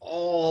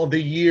all the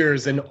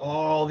years and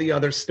all the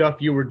other stuff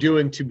you were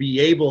doing to be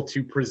able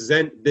to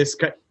present this.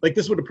 Like,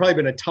 this would have probably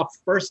been a tough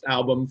first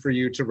album for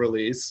you to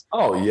release.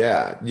 Oh,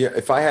 yeah.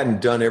 If I hadn't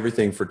done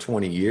everything for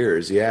 20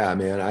 years, yeah,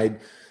 man,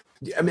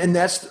 I mean,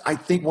 that's, I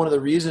think, one of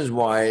the reasons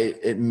why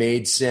it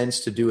made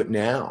sense to do it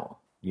now.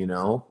 You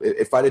know,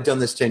 if I'd have done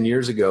this 10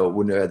 years ago, it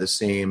wouldn't have had the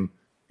same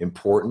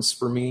importance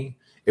for me.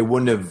 It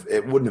wouldn't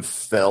have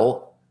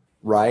felt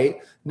right.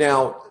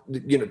 Now,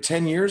 you know,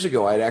 10 years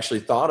ago, I'd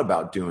actually thought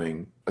about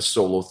doing a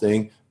solo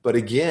thing, but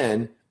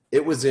again, I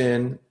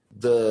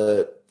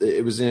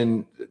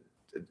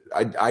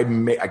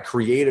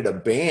created a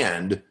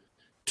band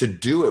to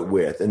do it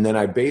with. And then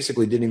I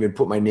basically didn't even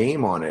put my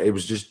name on it. It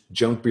was just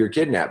Junk Beer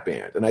Kidnap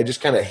Band. And I just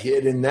kind of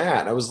hid in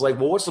that. I was like,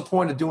 well, what's the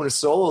point of doing a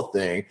solo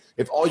thing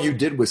if all you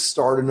did was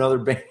start another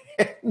band?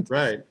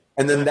 Right.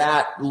 And then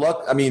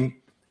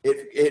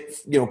it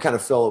you know, kind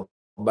of fell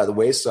by the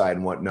wayside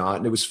and whatnot.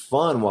 And it was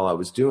fun while I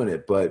was doing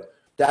it. But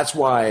that's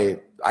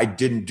why I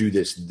didn't do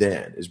this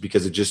then, is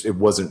because it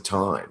wasn't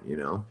time, you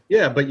know?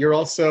 Yeah. But you're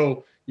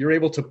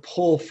able to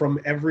pull from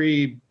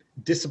every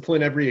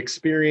discipline, every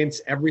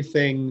experience,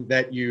 everything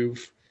that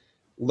you've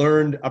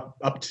learned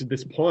up to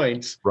this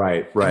point,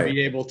 right, and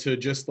be able to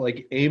just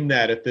like aim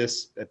that at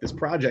this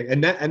project.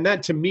 And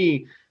that to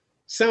me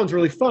sounds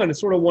really fun. It's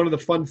sort of one of the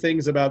fun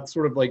things about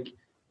sort of like,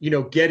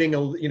 getting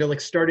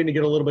like starting to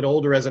get a little bit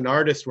older as an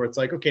artist, where it's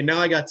like, okay, now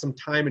I got some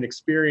time and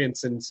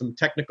experience and some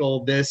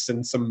technical this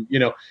and some,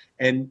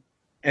 and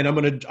I'm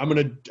going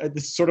to,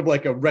 this is sort of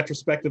like a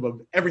retrospective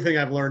of everything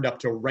I've learned up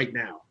to right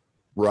now.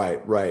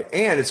 Right.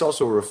 And it's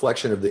also a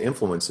reflection of the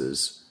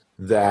influences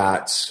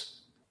that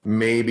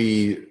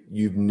maybe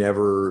you've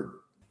never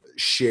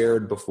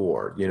shared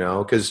before,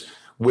 because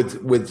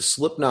with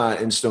Slipknot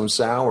and Stone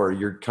Sour,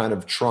 you're kind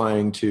of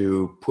trying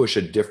to push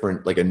a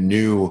different, like a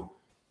new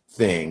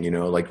thing,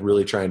 like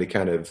really trying to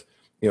kind of,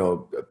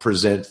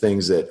 present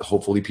things that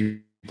hopefully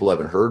people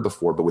haven't heard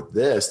before. But with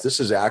this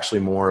is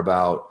actually more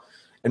about,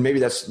 and maybe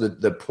that's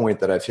the point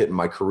that I've hit in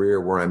my career,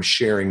 where I'm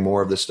sharing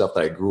more of the stuff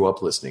that I grew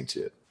up listening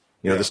to,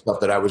 the stuff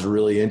that I was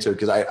really into.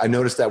 Because I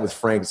noticed that with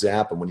Frank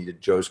Zappa when he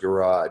did Joe's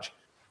Garage,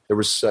 there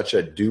was such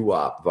a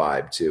doo-wop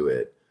vibe to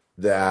it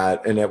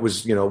and it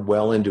was,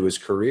 well into his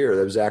career.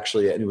 That was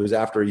actually, and it was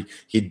after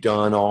he'd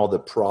done all the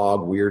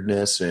prog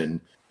weirdness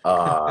and, he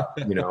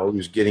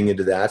was getting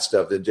into that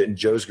stuff. And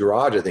Joe's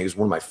Garage, I think, is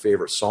one of my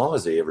favorite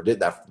songs they ever did.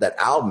 That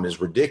album is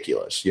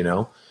ridiculous,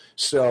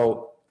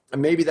 So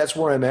maybe that's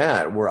where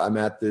I'm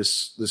at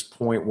this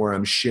point where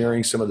I'm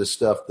sharing some of the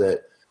stuff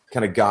that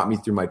kind of got me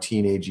through my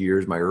teenage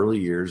years, my early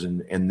years,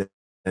 and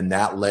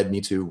that led me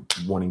to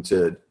wanting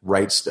to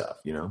write stuff,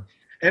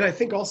 And I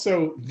think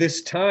also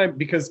this time,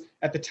 because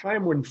at the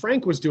time when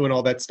Frank was doing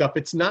all that stuff,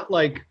 it's not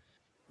like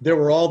there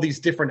were all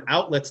these different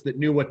outlets that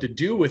knew what to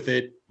do with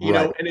it,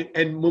 know,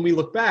 and when we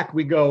look back,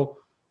 we go,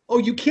 oh,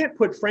 you can't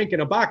put Frank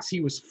in a box. He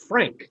was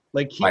Frank.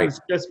 Like he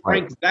was just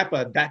Frank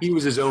Zappa. He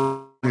was his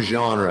own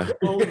genre.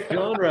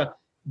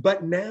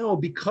 But now,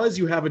 because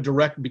you have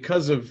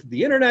because of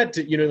the internet,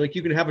 like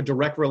you can have a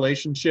direct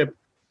relationship.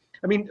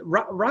 I mean,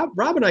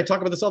 Rob and I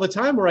talk about this all the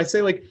time, where I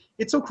say, like,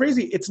 it's so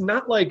crazy. It's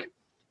not like,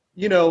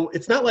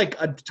 it's not like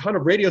a ton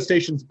of radio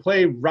stations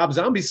play Rob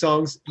Zombie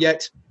songs,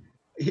 yet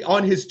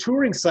on his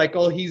touring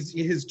cycle,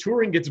 his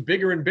touring gets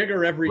bigger and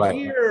bigger every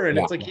year. And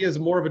it's like he has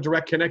more of a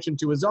direct connection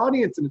to his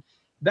audience. And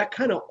that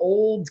kind of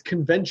old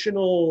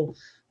conventional,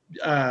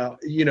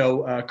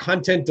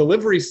 content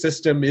delivery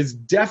system is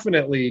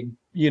definitely,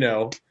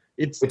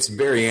 it's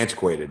very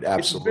antiquated.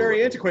 Absolutely. It's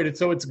very antiquated.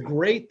 So it's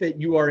great that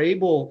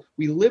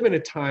we live in a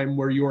time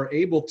where you are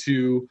able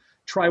to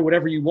try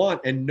whatever you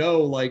want and know,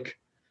 like,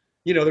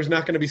 there's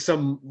not going to be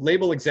some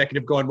label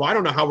executive going, well, I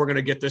don't know how we're going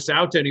to get this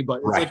out to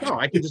anybody. It's like, no,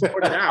 I can just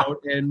put it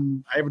out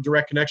and I have a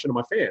direct connection to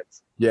my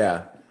fans.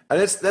 Yeah. And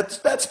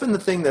that's been the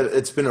thing, that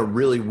it's been a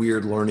really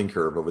weird learning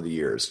curve over the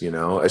years,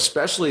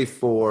 especially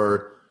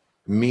for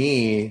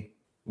me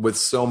with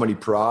so many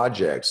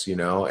projects,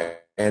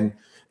 and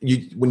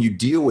when you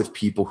deal with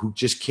people who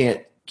just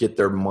can't get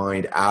their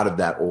mind out of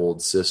that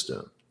old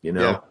system,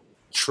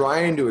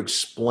 trying to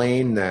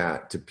explain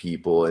that to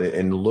people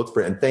and look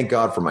for, and thank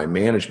God for my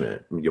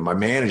management. My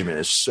management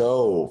is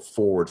so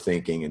forward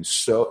thinking and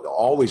so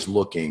always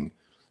looking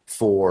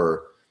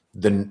for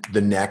the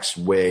next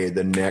way,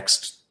 the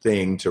next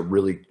thing to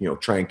really,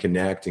 try and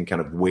connect and kind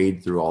of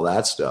wade through all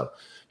that stuff.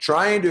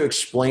 Trying to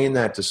explain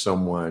that to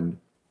someone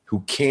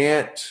who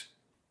can't,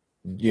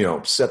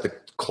 set the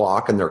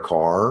clock in their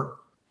car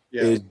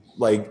is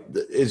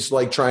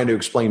like trying to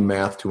explain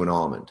math to an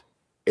almond.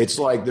 It's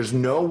like, there's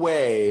no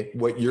way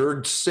what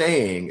you're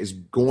saying is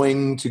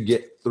going to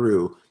get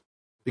through,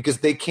 because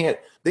they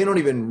don't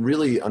even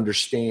really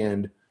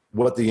understand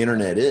what the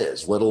internet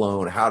is, let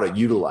alone how to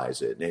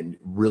utilize it. And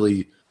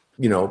really,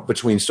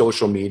 between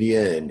social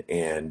media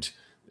and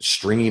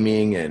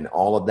streaming and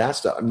all of that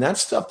stuff. I mean,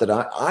 that's stuff that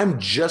I'm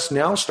just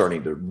now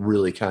starting to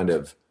really kind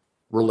of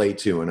relate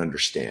to and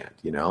understand,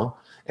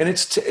 and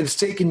it's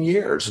taken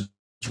years.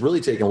 It's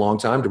really taken a long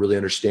time to really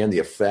understand the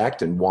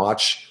effect and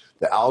watch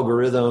the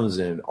algorithms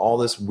and all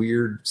this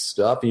weird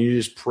stuff. And you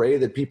just pray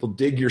that people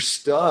dig your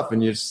stuff.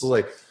 And you're just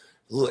like,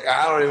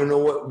 I don't even know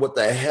what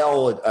the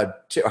hell,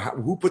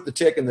 who put the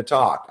tick in the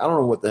talk? I don't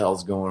know what the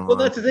hell's going on. Well,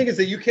 that's the thing, is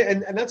that you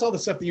can't, and that's all the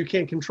stuff that you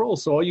can't control.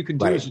 So all you can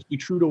do is just be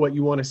true to what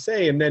you want to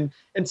say. And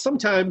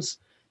sometimes,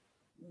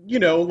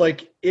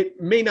 like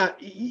it may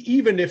not,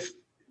 even if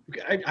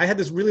I had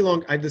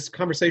this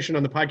conversation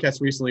on the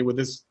podcast recently with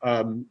this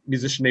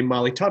musician named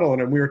Molly Tuttle.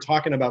 And we were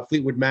talking about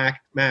Fleetwood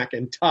Mac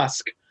and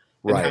Tusk.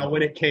 And how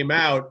when it came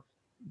out,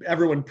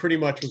 everyone pretty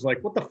much was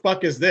like, what the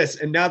fuck is this?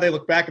 And now they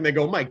look back and they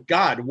go, oh my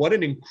God, what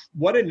an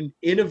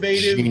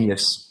innovative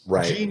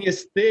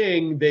genius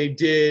thing they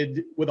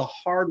did with a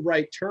hard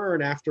right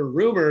turn after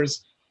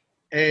Rumors.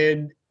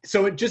 And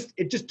so it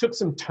just took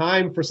some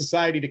time for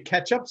society to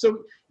catch up.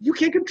 So you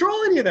can't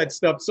control any of that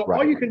stuff. So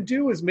all you can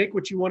do is make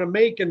what you want to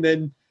make. And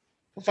then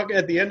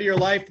at the end of your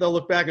life, they'll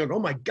look back and go, oh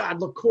my God,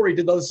 look, Corey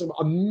did some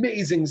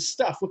amazing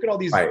stuff. Look at all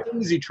these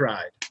things he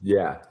tried.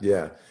 Yeah.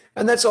 Yeah.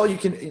 And that's all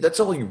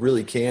you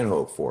really can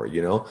hope for.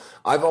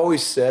 I've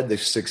always said the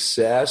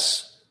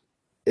success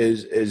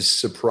is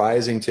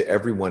surprising to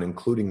everyone,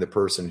 including the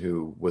person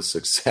who was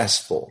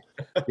successful.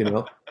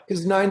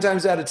 Because 9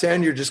 times out of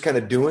 10, you're just kind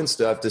of doing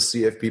stuff to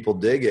see if people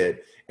dig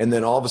it. And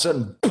then all of a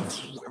sudden,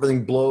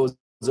 everything blows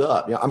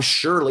up. You know, I'm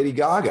sure Lady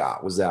Gaga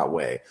was that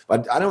way.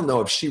 But I don't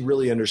know if she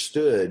really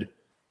understood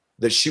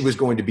that she was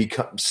going to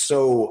become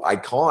so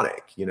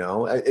iconic. You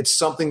know, it's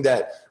something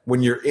that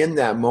when you're in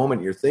that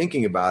moment, you're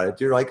thinking about it,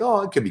 you're like,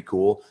 oh, it could be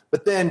cool.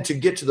 But then to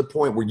get to the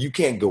point where you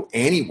can't go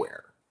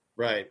anywhere,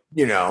 right?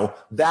 You know,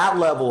 that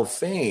level of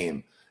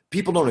fame,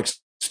 people don't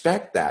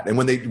expect that. And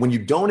when you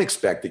don't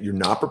expect it, you're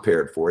not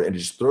prepared for it. And it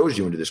just throws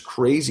you into this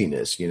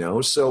craziness, you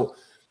know? So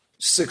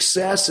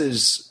success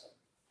is,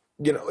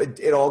 you know,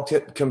 it all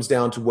comes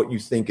down to what you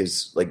think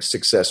is like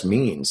success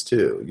means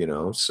too, you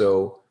know?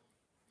 So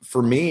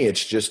for me,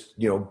 it's just,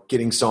 you know,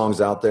 getting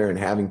songs out there and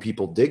having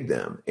people dig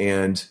them,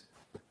 and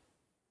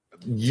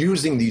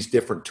using these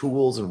different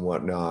tools and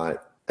whatnot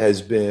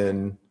has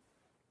been,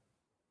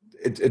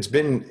 it's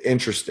been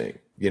interesting,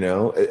 you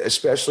know,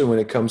 especially when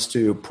it comes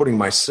to putting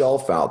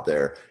myself out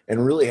there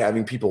and really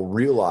having people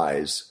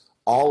realize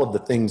all of the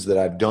things that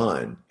I've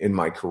done in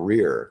my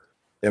career.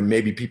 And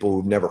maybe people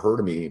who've never heard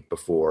of me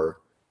before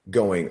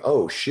going,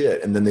 oh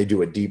shit. And then they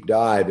do a deep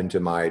dive into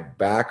my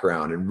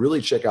background and really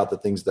check out the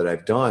things that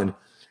I've done.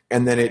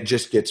 And then it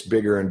just gets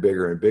bigger and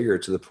bigger and bigger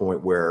to the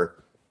point where,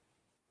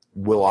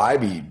 will I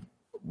be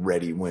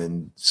ready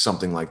when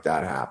something like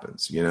that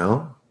happens, you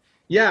know?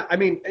 Yeah. I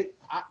mean,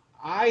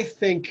 I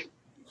think,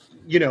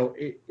 you know,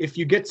 if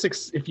you get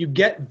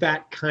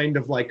that kind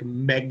of like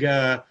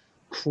mega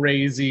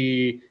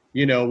crazy,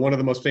 you know, one of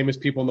the most famous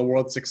people in the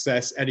world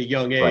success at a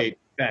young age, right,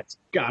 that's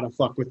gotta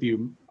fuck with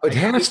you. It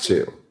has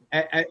to.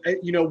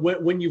 You know,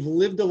 when you've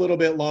lived a little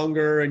bit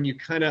longer and you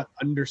kind of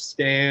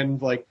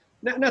understand, like,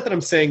 not that I'm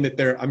saying that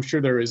I'm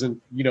sure there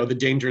isn't, you know, the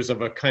dangers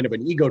of a kind of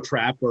an ego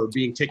trap or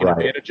being taken right,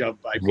 advantage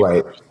of by people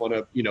right, who just want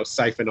to, you know,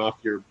 siphon off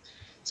your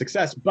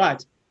success.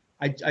 But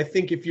I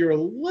think if you're a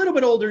little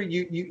bit older,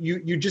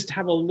 you just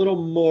have a little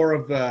more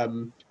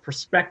of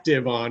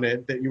perspective on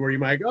it, where you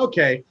might go,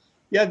 okay,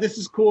 yeah, this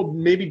is cool.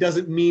 Maybe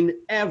doesn't mean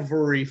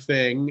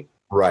everything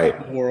right,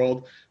 in the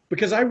world,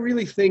 because I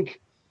really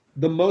think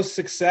the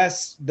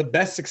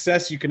best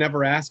success you can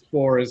ever ask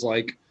for is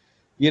like,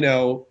 you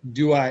know,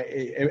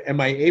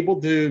 am I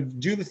able to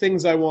do the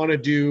things I want to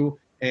do,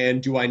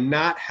 and do I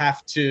not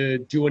have to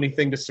do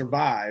anything to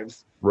survive?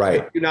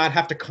 Right. Do not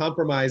have to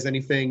compromise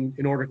anything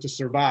in order to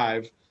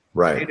survive.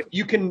 Right. And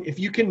if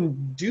you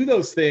can do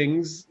those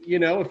things, you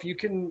know,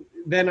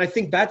 then I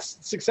think that's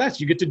success.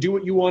 You get to do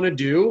what you want to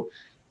do.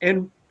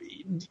 And,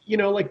 you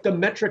know, like the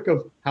metric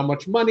of how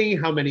much money,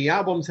 how many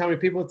albums, how many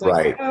people, it's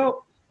like, right,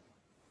 well,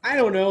 I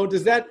don't know.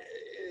 Does that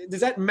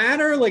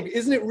matter? Like,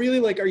 isn't it really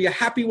like, are you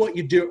happy what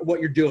you're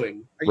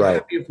doing? Are you right,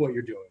 happy with what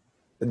you're doing?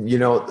 You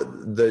know,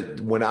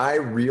 when I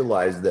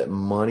realized that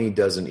money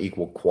doesn't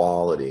equal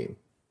quality,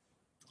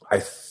 I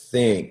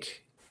think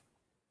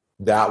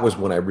that was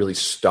when I really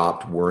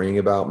stopped worrying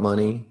about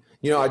money.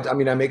 You know, I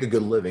mean, I make a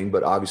good living,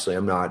 but obviously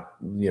I'm not,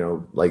 you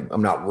know, like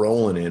I'm not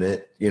rolling in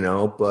it, you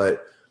know,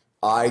 but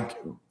I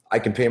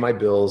can pay my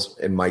bills,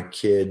 and my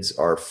kids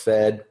are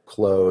fed,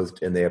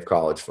 clothed, and they have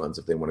college funds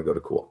if they want to go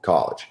to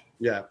college.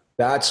 Yeah.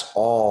 That's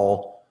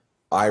all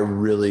I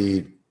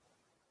really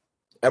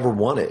ever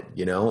wanted,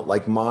 you know,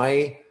 like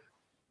my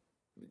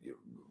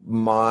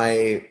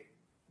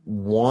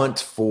want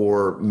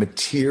for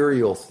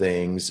material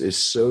things is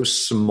so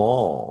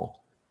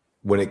small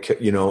when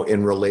it, you know,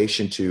 in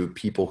relation to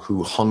people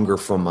who hunger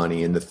for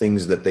money and the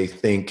things that they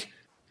think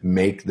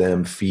make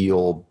them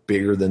feel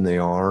bigger than they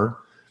are.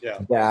 Yeah.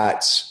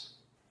 That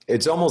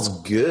it's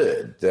almost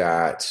good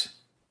that,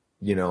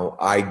 you know,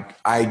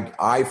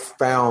 I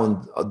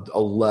found a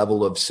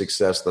level of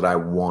success that I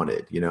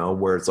wanted, you know,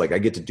 where it's like I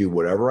get to do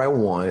whatever I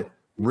want,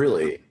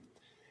 really.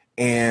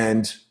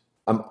 And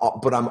I'm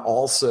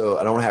also,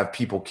 I don't have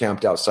people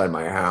camped outside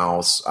my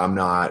house. I'm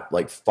not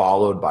like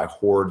followed by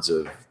hordes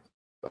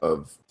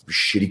of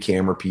shitty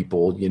camera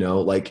people, you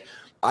know, like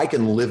I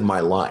can live my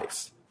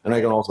life, and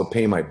I can also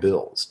pay my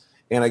bills,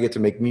 and I get to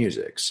make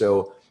music.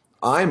 So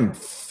I'm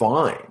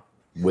fine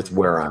with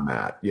where I'm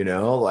at, you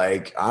know,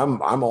 like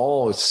I'm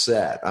all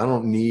set. I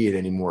don't need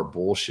any more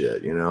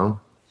bullshit, you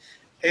know?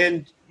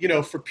 And, you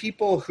know, for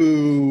people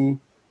who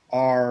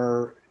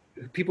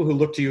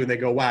look to you and they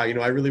go, wow, you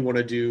know, I really want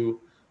to do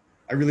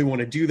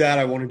that.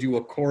 I want to do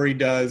what Corey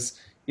does.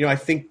 You know, I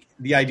think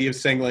the idea of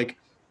saying like,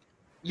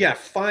 yeah,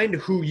 find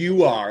who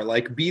you are,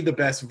 like be the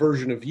best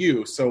version of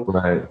you. So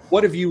right,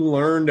 what have you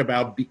learned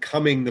about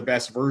becoming the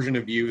best version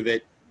of you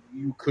that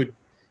you could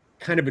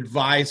kind of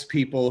advise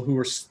people who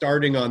are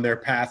starting on their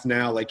path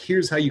now? Like,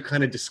 here's how you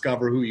kind of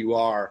discover who you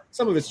are.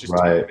 Some of it's just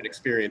time and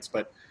experience,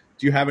 but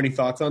do you have any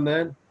thoughts on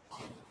that?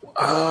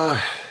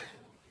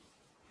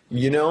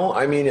 You know,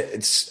 I mean,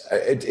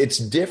 it's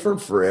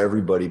different for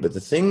everybody, but the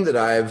thing that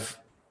I've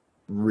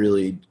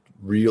really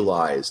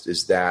realized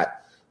is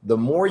that the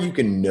more you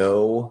can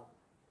know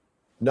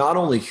not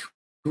only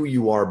who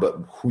you are, but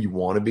who you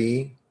want to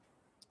be,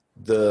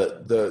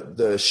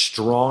 the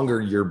stronger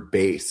your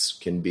base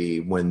can be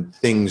when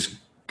things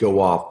go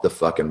off the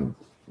fucking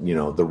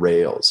the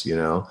rails,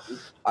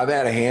 I've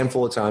had a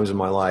handful of times in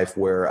my life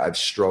where I've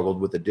struggled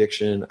with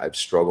addiction. I've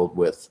struggled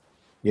with,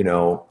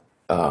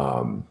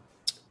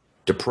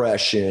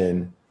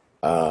 depression,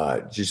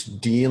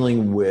 just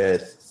dealing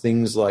with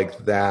things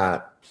like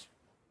that.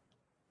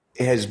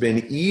 It has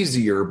been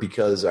easier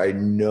because I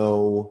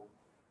know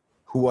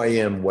who I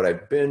am, what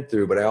I've been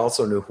through, but I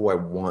also know who I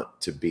want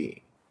to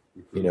be.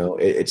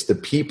 It's the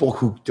people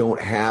who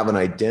don't have an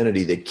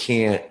identity that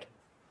can't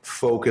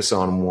focus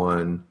on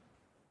one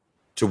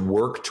to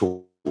work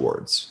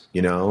towards,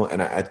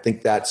 and I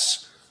think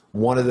that's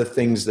one of the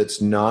things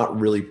that's not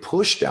really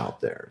pushed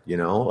out there,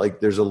 like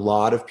there's a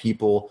lot of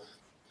people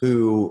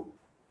who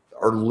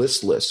are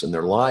listless in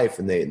their life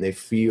and they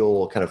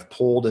feel kind of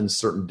pulled in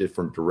certain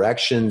different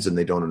directions and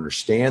they don't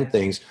understand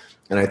things.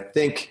 And I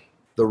think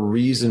the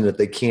reason that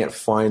they can't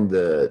find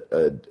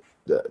a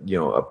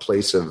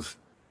place of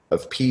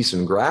peace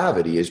and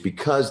gravity is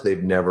because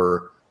they've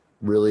never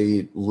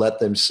really let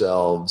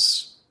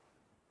themselves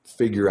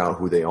figure out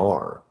who they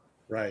are.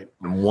 Right.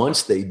 And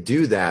once they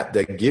do that,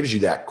 that gives you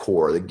that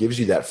core, that gives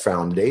you that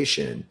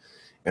foundation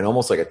and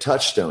almost like a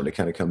touchstone to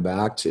kind of come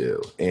back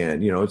to.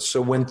 And,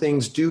 so when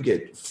things do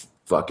get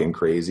fucking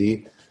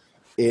crazy,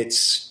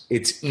 it's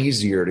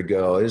easier to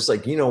go. It's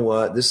like, you know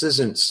what? This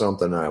isn't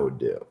something I would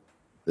do.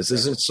 This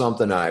isn't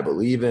something I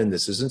believe in.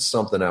 This isn't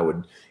something I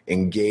would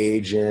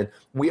engage in.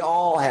 We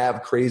all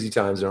have crazy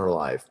times in our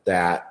life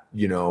that,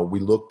 we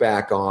look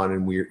back on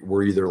and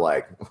we're either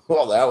like,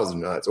 well, that was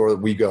nuts. Or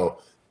we go,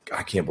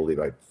 I can't believe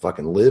I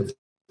fucking lived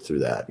through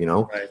that,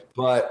 Right.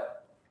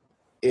 But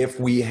if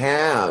we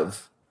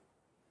have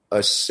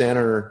a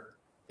center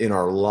in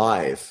our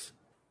life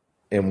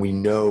and we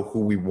know who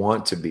we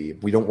want to be,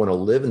 we don't want to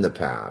live in the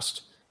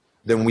past,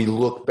 then we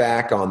look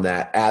back on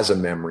that as a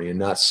memory and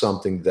not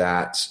something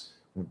that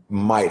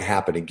might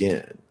happen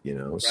again,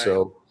 Right.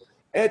 So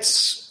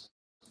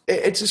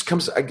it just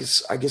comes, I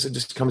guess it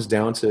just comes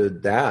down to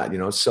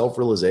that,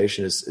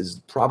 self-realization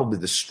is probably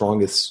the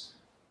strongest,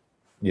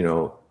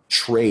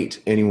 trait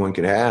anyone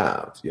could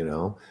have,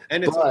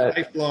 And it's a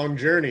lifelong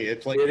journey.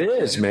 It's like, it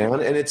is,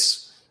 man.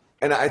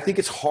 And I think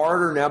it's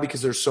harder now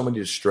because there's so many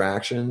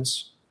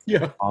distractions.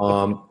 Yeah.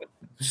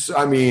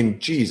 I mean,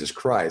 Jesus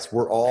Christ,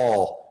 we're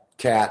all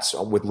cats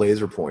with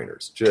laser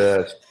pointers.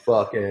 Just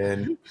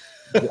fucking,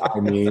 I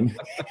mean.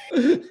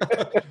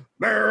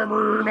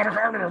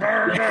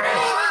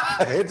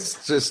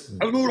 It's just.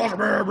 Meow, meow,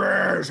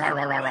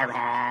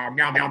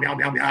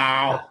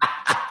 meow.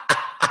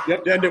 You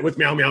have to end it with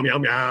meow, meow, meow,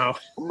 meow.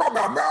 Meow,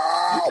 meow,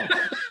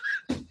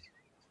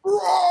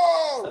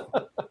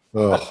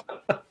 meow.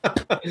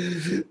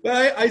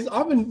 I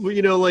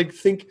often,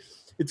 think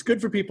it's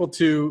good for people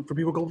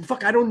go,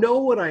 fuck, I don't know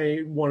what I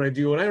want to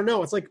do. And I don't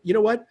know. It's like, you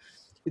know what?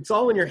 It's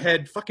all in your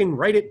head. Fucking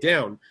write it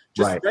down.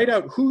 Just write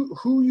out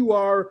who you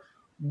are,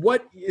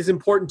 what is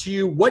important to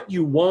you, what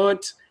you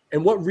want,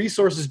 and what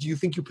resources do you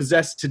think you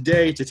possess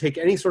today to take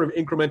any sort of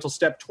incremental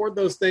step toward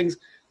those things.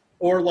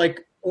 Or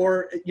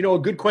a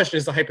good question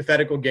is the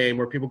hypothetical game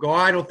where people go, oh,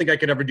 I don't think I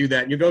could ever do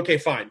that. And you go, okay,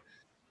 fine.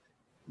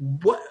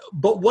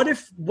 What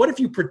if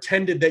you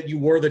pretended that you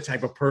were the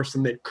type of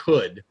person that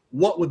could?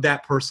 What would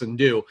that person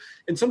do?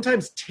 And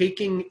sometimes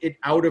taking it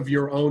out of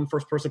your own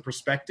first person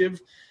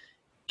perspective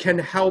can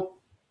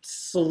help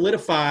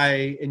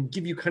solidify and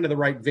give you kind of the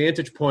right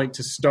vantage point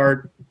to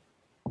start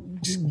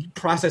just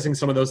processing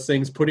some of those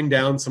things, putting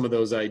down some of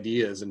those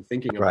ideas and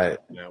thinking about it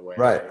in that way.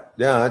 Right.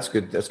 Yeah, that's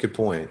good. That's a good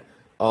point.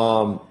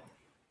 And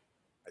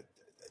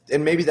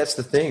maybe that's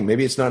the thing.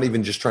 Maybe it's not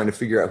even just trying to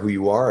figure out who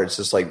you are. It's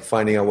just like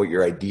finding out what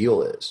your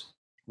ideal is.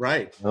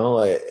 Right.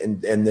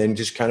 And then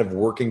just kind of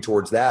working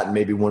towards that. And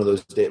maybe one of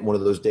those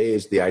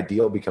days, the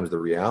ideal becomes the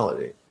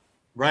reality.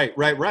 Right.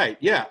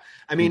 Yeah.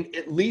 I mean,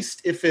 at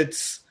least if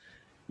it's,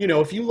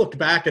 if you look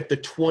back at the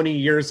 20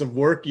 years of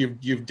work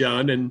you've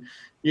done and,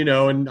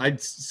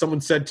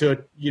 someone said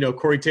to,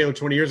 Corey Taylor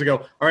 20 years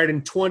ago, all right,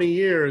 in 20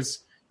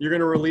 years, you're going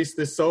to release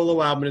this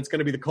solo album and it's going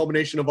to be the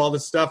culmination of all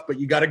this stuff, but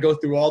you got to go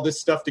through all this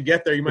stuff to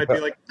get there. You might be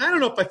like, I don't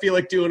know if I feel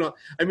like doing all,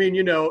 I mean,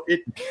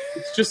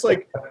 it's just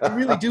like, you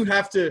really do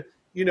have to,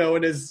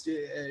 and as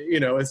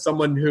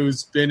someone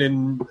who's been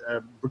in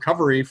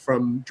recovery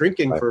from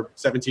drinking for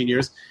 17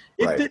 years,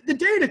 the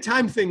day at a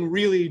time thing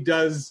really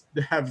does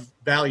have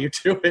value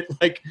to it.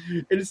 Like,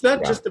 and it's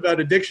not just about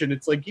addiction.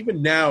 It's like,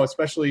 even now,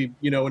 especially,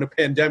 in a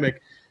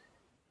pandemic,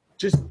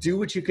 just do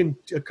what you can,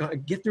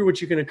 get through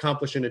what you can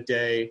accomplish in a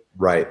day.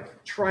 Right.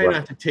 Try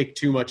not to take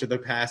too much of the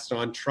past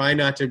on. Try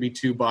not to be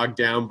too bogged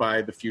down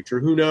by the future.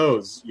 Who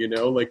knows?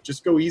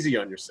 Just go easy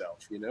on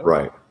yourself,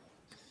 Right.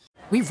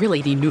 We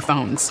really need new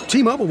phones.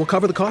 T-Mobile will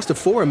cover the cost of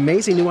 4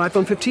 amazing new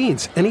iPhone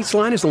 15s, and each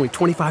line is only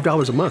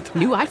 $25 a month.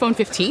 New iPhone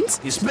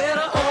 15s? It's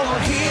better over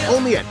here.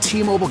 Only at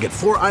T-Mobile, get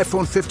 4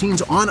 iPhone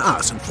 15s on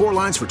us and 4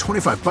 lines for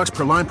 $25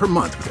 per line per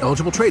month with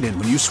eligible trade-in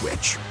when you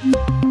switch.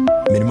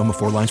 Minimum of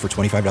 4 lines for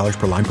 $25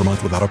 per line per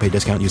month with autopay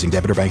discount using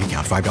debit or bank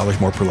account.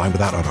 $5 more per line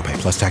without autopay,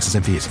 plus taxes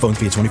and fees. Phone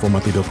fee at 24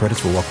 monthly bill credits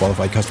for well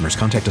qualified customers.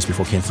 Contact us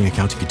before canceling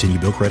account to continue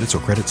bill credits or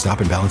credit stop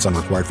and balance on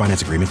required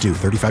finance agreement due.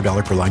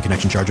 $35 per line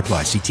connection charge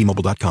applies. See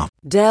T-Mobile.com.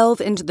 Delve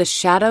into the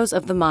shadows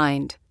of the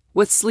mind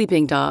with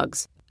Sleeping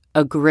Dogs,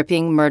 a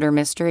gripping murder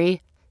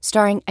mystery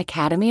starring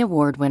Academy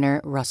Award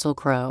winner Russell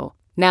Crowe.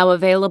 Now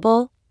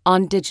available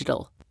on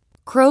digital.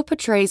 Crowe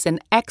portrays an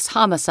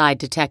ex-homicide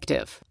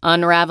detective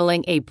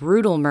unraveling a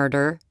brutal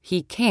murder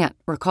he can't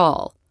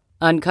recall.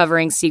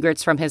 Uncovering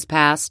secrets from his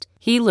past,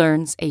 he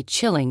learns a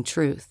chilling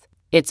truth.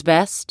 It's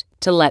best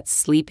to let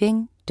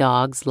sleeping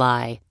dogs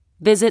lie.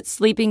 Visit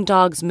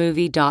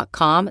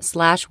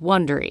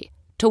sleepingdogsmovie.com/Wondery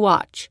to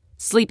watch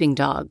Sleeping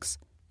Dogs,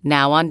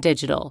 now on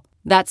digital.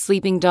 That's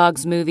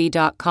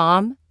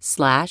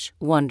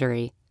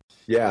sleepingdogsmovie.com/Wondery.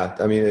 Yeah,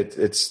 I mean,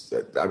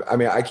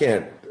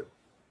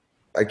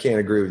 I can't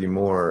agree with you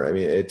more. I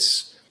mean,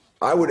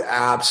 I would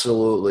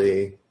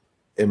absolutely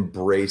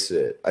embrace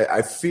it.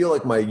 I feel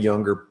like my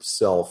younger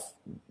self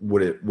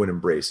would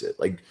embrace it.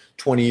 Like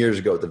 20 years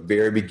ago at the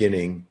very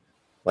beginning,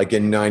 like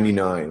in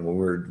 99, when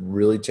we were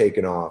really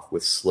taking off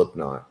with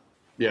Slipknot.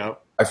 Yeah.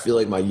 I feel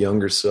like my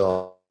younger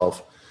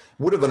self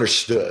would have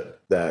understood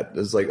that.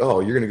 It's like, oh,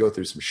 you're going to go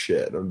through some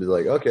shit. And I'd be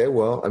like, okay,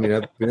 well, I mean,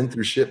 I've been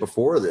through shit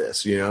before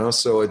this,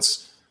 So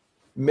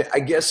I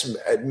guess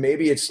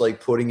maybe it's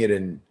like putting it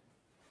in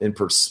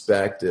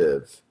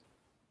perspective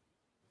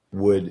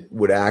would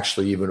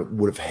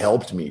have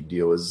helped me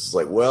deal with. It's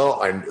like, well,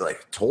 I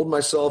like told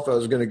myself I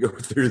was going to go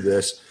through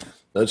this.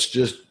 Let's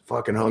just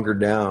fucking hunker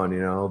down,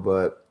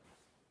 but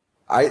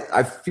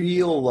I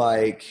feel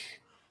like,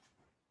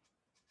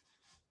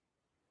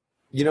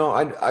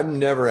 I've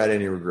never had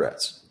any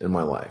regrets in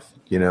my life,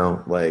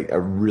 like I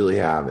really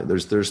haven't.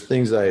 There's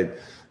things I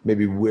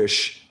maybe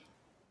wish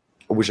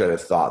I'd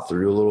have thought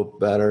through a little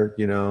better,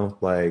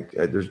 like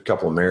there's a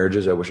couple of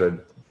marriages I wish I'd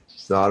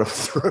thought of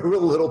through a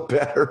little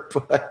better,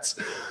 but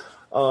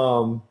I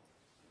don't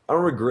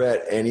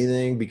regret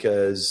anything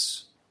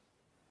because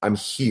I'm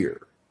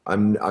here.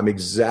 I'm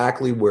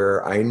exactly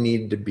where I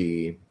need to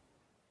be,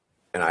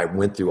 and I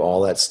went through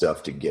all that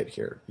stuff to get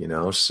here,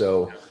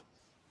 So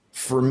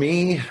for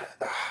me,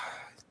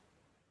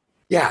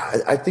 yeah,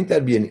 I think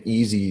that'd be an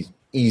easy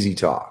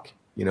talk,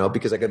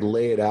 because I could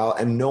lay it out,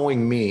 and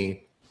knowing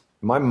me,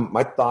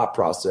 my thought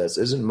process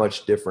isn't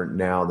much different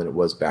now than it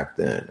was back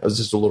then. I was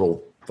just a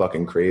little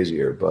fucking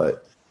crazier,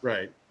 but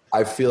right.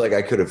 I feel like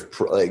I could have,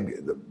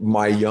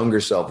 my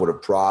younger self would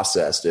have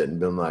processed it and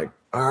been like,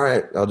 all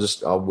right,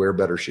 I'll wear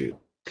better shoes.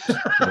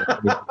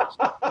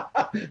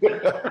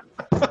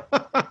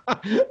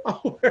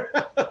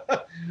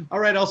 All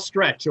right, I'll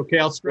stretch. Okay,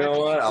 I'll stretch. You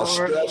know what? I'll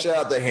stretch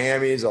out the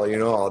hammies.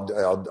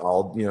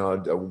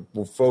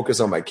 We'll focus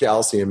on my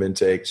calcium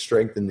intake,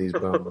 strengthen these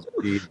bones.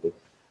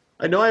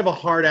 I know I have a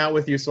hard out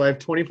with you, so I have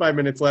 25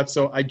 minutes left.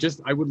 So I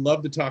would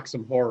love to talk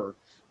some horror.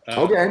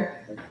 Okay.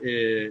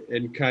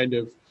 And kind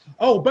of.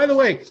 Oh, by the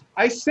way,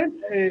 I sent.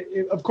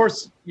 Of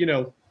course,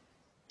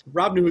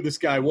 Rob knew who this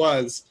guy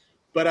was,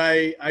 but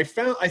I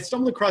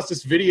stumbled across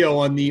this video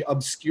on the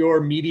obscure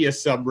media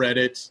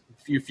subreddit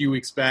a few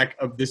weeks back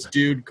of this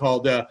dude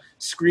called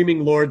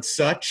Screaming Lord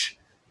Sutch.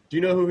 Do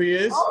you know who he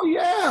is? Oh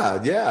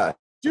yeah.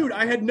 Dude,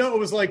 it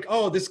was like,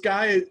 oh, this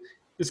guy's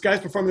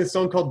performing this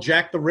song called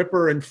Jack the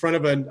Ripper in front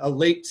of a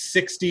late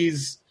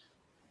 60s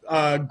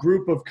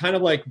group of kind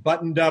of like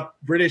buttoned up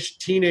British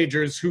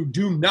teenagers who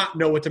do not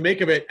know what to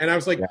make of it. And I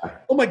was like,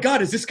 oh my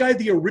God, is this guy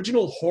the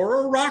original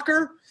horror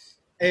rocker?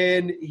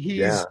 And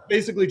he's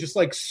basically just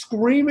like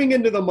screaming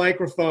into the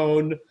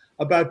microphone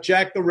about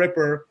Jack the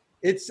Ripper.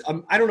 It's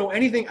I don't know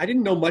anything. I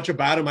didn't know much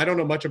about him. I don't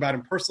know much about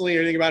him personally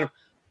or anything about him.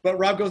 But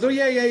Rob goes, oh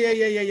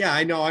yeah.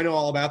 I know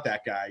all about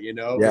that guy. It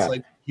was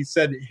like he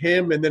said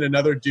him and then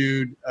another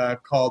dude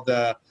called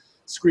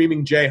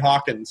Screaming Jay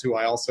Hawkins, who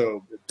I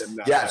also am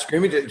not. Yeah,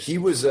 Screaming Jay. He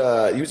was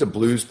a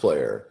blues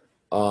player.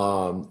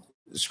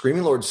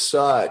 Screaming Lord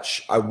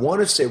Sutch, I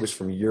want to say, was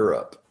from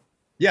Europe.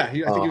 Yeah, I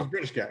think he was a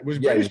British guy. He was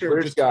a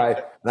British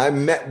guy.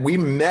 And we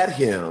met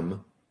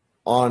him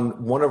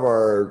on one of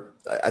our.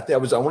 I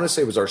want to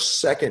say it was our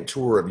second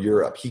tour of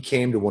Europe. He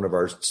came to one of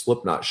our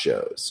Slipknot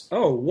shows.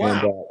 Oh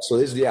wow!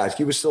 And,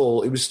 he was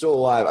still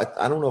alive.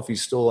 I don't know if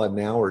he's still alive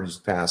now or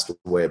just passed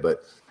away,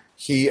 but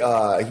he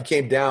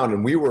came down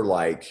and we were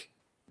like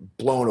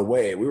blown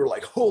away. We were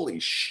like,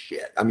 holy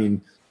shit! I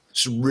mean,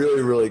 it's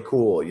really really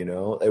cool.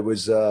 It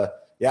was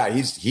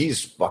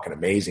he's fucking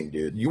amazing,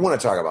 dude. You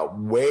want to talk about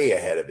way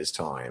ahead of his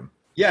time.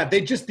 Yeah,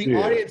 the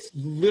audience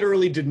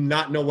literally did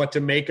not know what to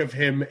make of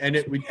him, and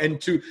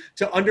to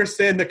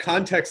understand the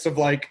context of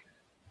like,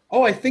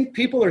 oh, I think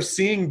people are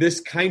seeing this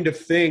kind of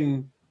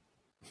thing.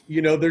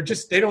 They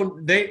just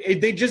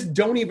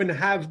don't even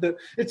have the.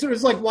 It's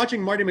like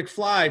watching Marty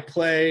McFly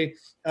play.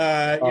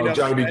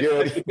 Johnny Be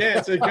Good.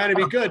 Yeah, so Johnny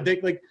Be Good.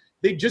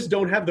 They just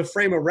don't have the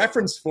frame of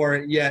reference for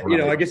it yet.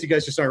 Right. I guess you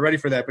guys just aren't ready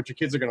for that, but your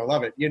kids are going to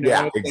love it.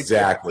 Yeah,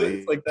 exactly.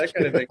 It's like that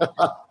kind of thing.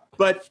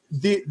 But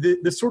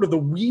the sort of the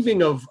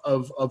weaving of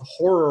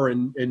horror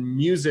and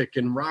music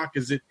and rock,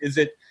 is it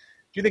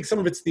you think some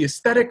of it's the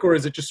aesthetic, or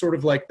is it just sort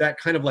of like that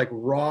kind of like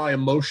raw,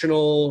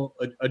 emotional,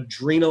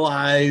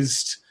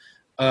 adrenalized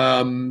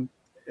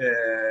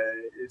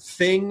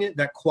thing,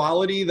 that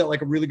quality that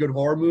like a really good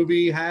horror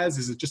movie has?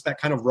 Is it just that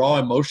kind of raw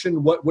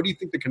emotion? What do you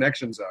think the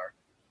connections are?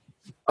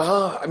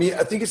 I mean,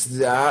 I think it's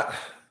that.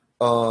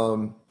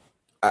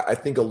 I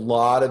think a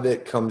lot of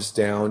it comes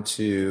down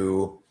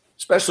to,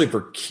 especially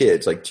for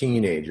kids, like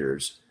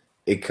teenagers,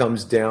 it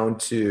comes down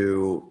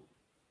to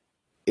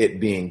it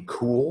being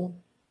cool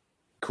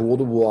to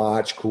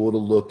watch, cool to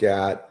look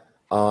at.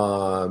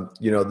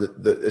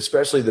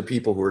 Especially the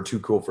people who are too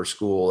cool for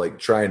school, like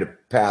trying to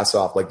pass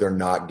off like they're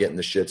not getting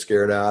the shit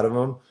scared out of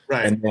them.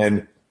 Right. And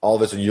then all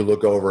of a sudden you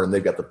look over and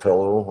they've got the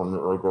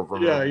pillow.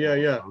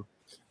 Yeah.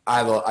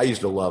 I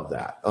used to love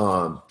that.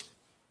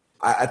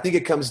 I think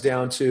it comes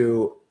down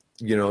to,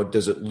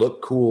 does it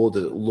look cool?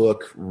 Does it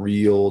look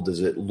real?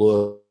 Does it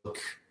look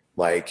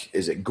like,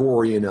 is it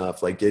gory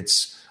enough? Like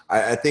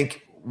I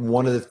think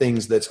one of the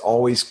things that's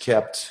always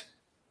kept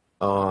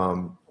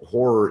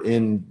horror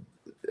in,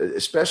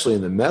 especially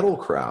in the metal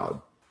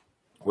crowd,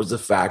 was the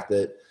fact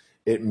that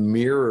it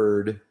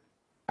mirrored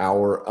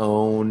our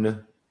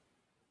own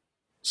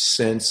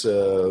sense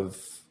of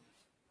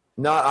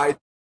not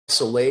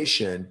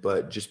isolation,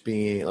 but just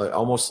being like,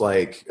 almost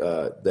like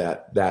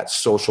that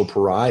social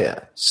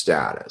pariah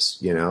status,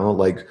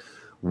 like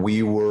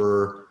we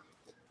were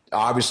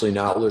obviously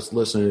not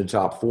listening to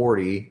Top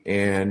 40,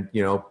 and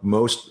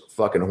most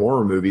fucking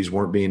horror movies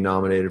weren't being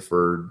nominated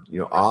for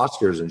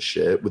Oscars and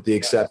shit, with the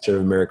exception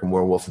of American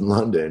Werewolf in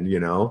London,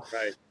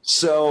 Right.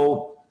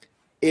 So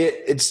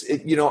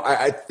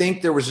I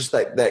think there was just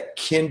that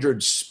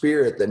kindred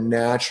spirit that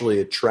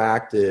naturally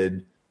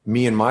attracted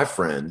me and my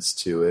friends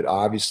to it,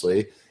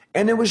 obviously.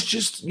 And it was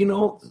just,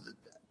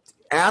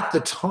 at the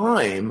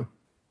time,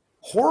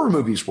 horror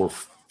movies were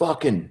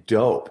fucking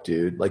dope,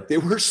 dude. Like, they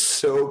were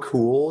so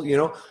cool,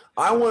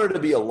 I wanted to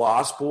be a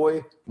Lost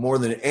Boy more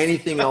than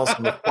anything else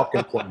on the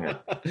fucking planet.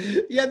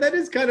 Yeah, that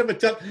is kind of a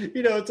tough,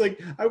 it's like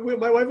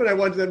my wife and I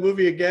watched that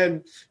movie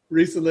again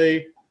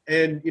recently,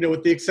 and,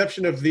 with the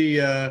exception of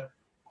the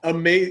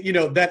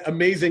that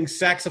amazing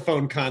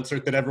saxophone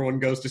concert that everyone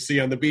goes to see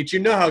on the beach.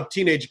 How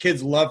teenage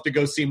kids love to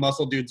go see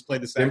muscle dudes play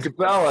the saxophone. Tim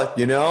Capella,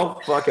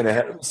 fucking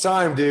ahead of his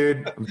time,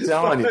 dude. I'm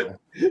telling you.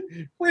 Yeah,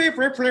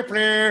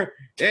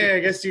 I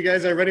guess you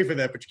guys are ready for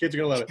that, but your kids are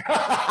going to love it.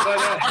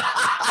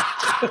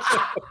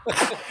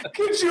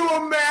 Could you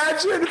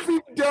imagine if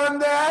he'd done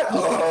that?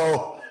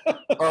 Oh,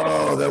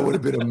 that would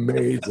have been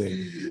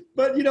amazing.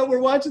 But, we're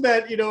watching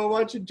that,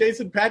 watching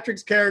Jason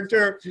Patric's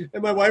character,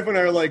 and my wife and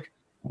I are like,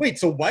 wait,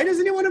 so why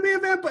doesn't he want to be a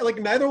vampire? Like,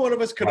 neither one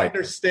of us could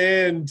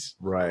understand,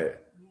 right?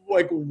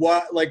 Like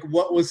what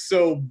was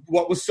so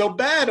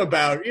bad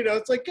about,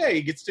 it's like, hey,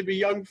 he gets to be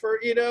young for,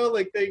 yes,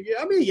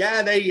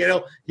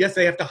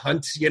 they have to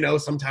hunt,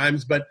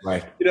 sometimes, but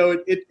right.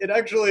 It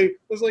actually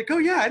was like, oh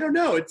yeah, I don't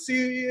know, it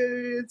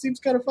seems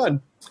kind of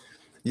fun.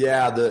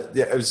 I'd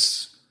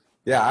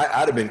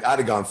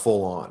have gone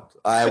full on.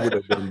 I would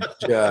have been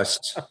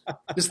just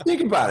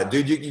think about it,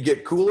 dude. You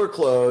get cooler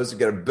clothes, you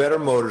get a better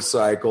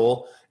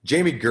motorcycle.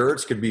 Jamie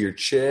Gertz could be your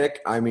chick.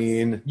 I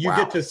mean, you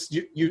get to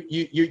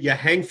you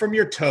hang from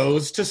your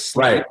toes to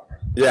sleep. Right.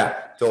 Yeah.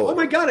 Totally. Oh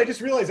my God! I just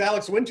realized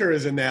Alex Winter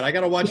is in that. I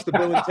got to watch the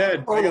Bill and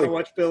Ted. I got to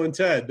watch Bill and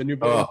Ted, the new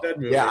Bill and Ted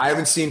movie. Yeah, I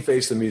haven't seen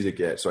Face the Music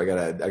yet, so I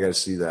gotta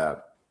see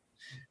that.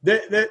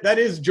 That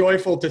is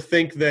joyful to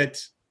think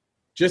that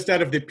just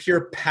out of the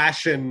pure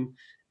passion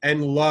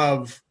and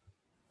love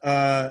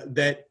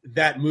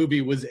that movie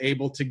was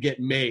able to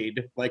get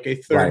made, like a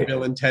third right.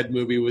 Bill and Ted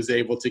movie was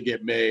able to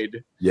get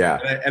made. Yeah,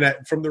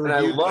 from the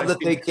reviews, I love that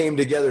they came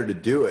together to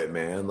do it,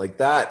 man. Like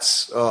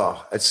that's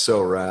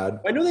so rad.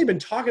 I know they've been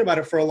talking about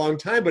it for a long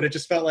time, but it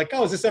just felt like,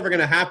 is this ever going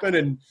to happen?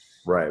 And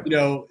right,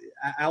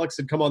 Alex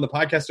had come on the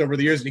podcast over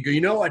the years, and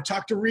he'd go, I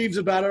talk to Reeves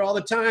about it all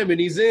the time,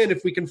 and he's in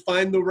if we can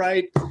find the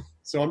right.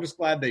 So I'm just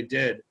glad they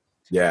did.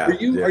 Yeah.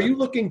 Are you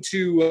looking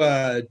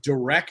to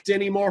direct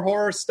any more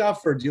horror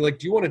stuff, or do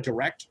you want to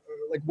direct?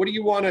 Like, what do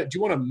you want to? Do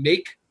you want to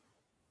make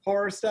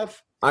horror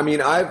stuff? I mean,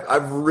 I've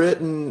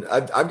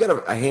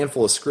got a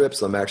handful of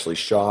scripts I'm actually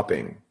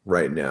shopping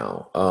right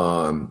now.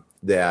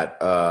 That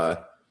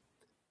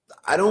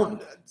I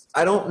don't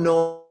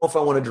know if I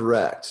want to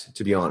direct,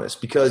 to be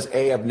honest, because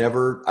I've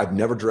never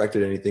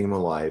directed anything in my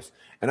life.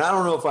 And I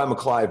don't know if I'm a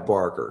Clive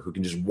Barker who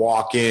can just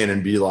walk in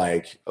and be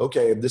like,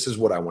 okay, this is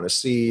what I want to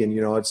see. And,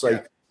 it's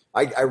like,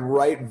 I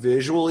write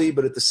visually,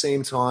 but at the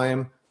same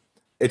time,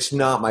 it's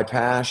not my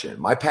passion.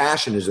 My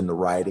passion is in the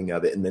writing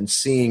of it and then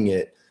seeing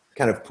it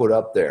kind of put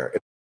up there.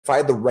 If I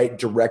had the right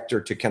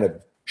director to kind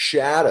of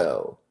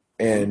shadow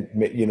and,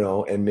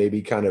 and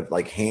maybe kind of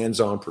like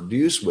hands-on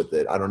produce with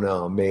it, I don't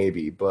know,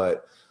 maybe.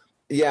 But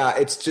yeah,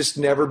 it's just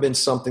never been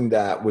something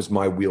that was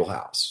my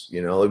wheelhouse.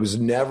 It was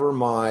never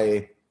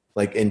my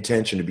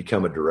intention to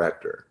become a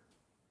director.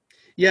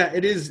 Yeah,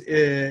 it is.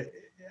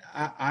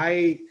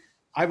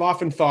 I've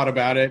often thought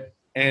about it.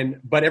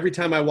 But every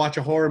time I watch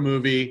a horror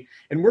movie,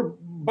 and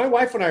my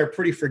wife and I are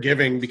pretty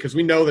forgiving because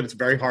we know that it's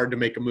very hard to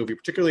make a movie,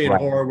 particularly in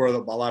horror where a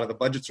lot of the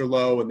budgets are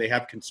low and they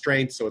have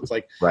constraints. So it's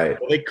like, well,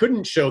 they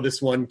couldn't show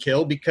this one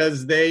kill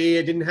because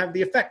they didn't have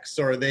the effects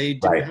or they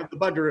didn't have the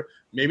budget.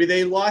 Maybe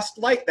they lost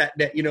light that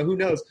day. Who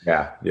knows?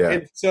 Yeah.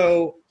 And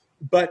so,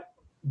 but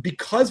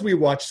because we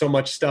watch so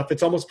much stuff,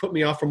 it's almost put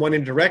me off from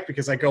wanting to direct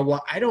because I go,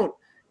 well,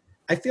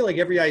 I feel like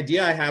every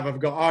idea I have,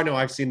 oh no,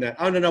 I've seen that.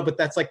 Oh no, but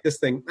that's like this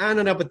thing. Oh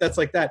no, but that's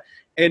like that.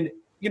 And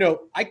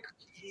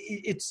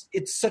it's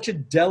such a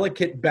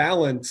delicate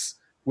balance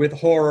with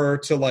horror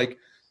to like,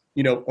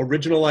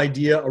 original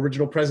idea,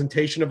 original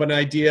presentation of an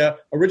idea,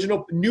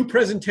 new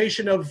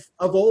presentation of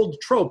old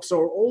tropes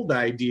or old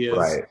ideas.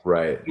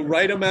 Right. The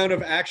right amount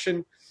of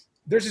action.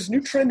 There's this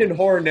new trend in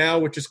horror now,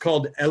 which is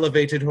called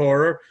elevated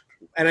horror.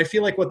 And I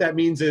feel like what that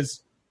means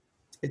is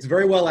it's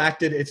very well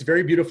acted. It's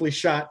very beautifully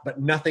shot, but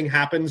nothing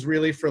happens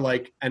really for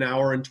like an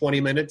hour and 20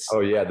 minutes.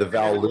 Oh yeah. The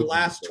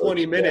last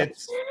 20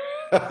 minutes,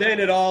 then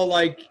it all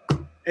like,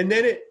 and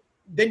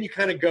then you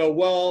kind of go,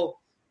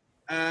 well,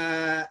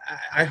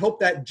 I hope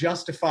that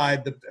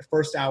justified the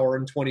first hour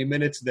and 20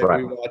 minutes that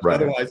we watched.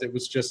 Otherwise it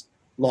was just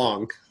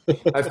long.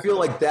 I feel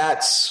like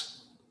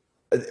that's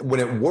when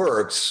it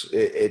works,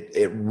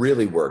 it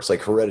really works.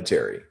 Like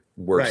Hereditary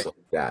works like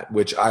that,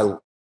 which I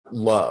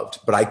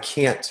loved, but I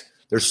can't.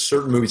 There's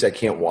certain movies I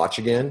can't watch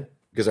again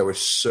because I was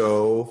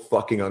so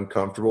fucking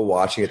uncomfortable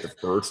watching it the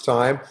first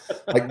time.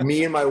 Like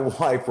me and my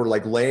wife were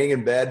like laying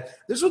in bed.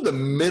 This was the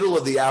middle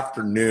of the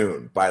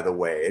afternoon, by the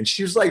way. And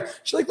she's like,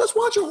 let's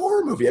watch a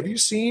horror movie. Have you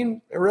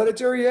seen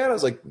Hereditary yet? I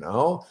was like,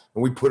 no.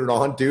 And we put it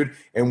on, dude.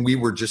 And we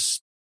were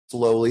just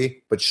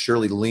slowly but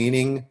surely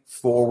leaning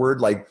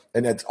forward,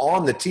 and it's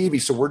on the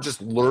TV. So we're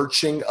just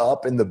lurching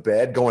up in the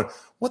bed going,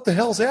 what the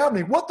hell's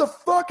happening? What the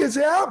fuck is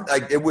happening?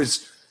 Like it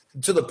was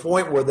to the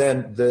point where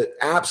then the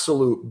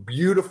absolute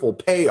beautiful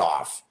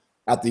payoff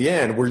at the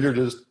end where you're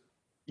just.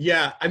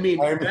 Yeah. I mean,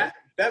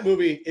 that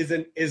movie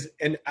and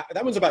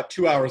that one's about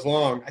 2 hours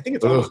long. I think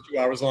it's almost 2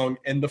 hours long.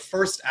 And the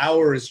first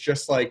hour is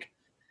just like,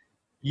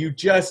 you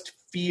just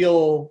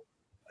feel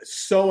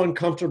so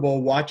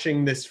uncomfortable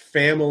watching this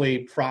family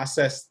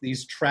process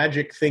these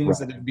tragic things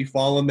that have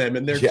befallen them.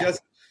 And they're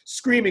just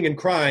screaming and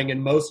crying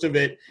and most of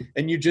it.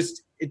 And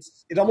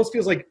it almost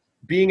feels like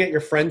being at your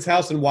friend's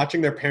house and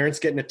watching their parents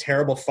get in a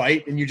terrible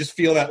fight. And you just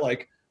feel that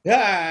like,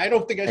 I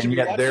don't think I should be watching.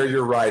 And yet they're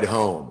your ride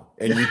home.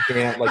 And you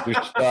can't,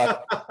 you're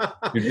stuck.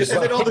 You're just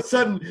then all of a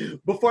sudden,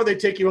 before they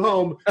take you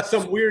home,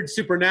 some weird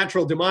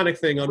supernatural demonic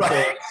thing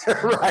unfolds.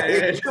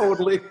 Right.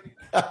 Totally.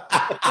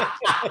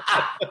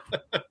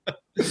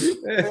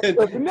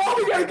 Now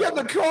we gotta get in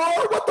the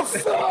car. What the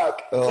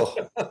fuck?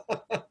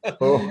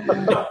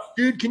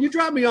 Dude, can you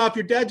drop me off?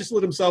 Your dad just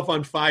lit himself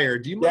on fire.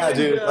 Do you mind?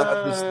 Yeah,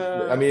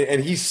 dude.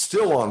 And he's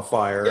still on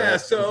fire. Yeah,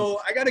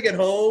 so I gotta get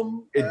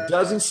home. It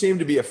doesn't seem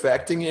to be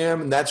affecting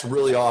him, and that's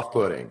really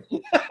off-putting.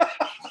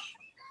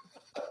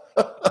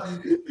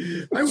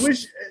 I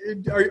wish.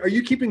 Are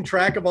you keeping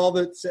track of all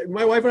the?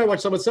 My wife and I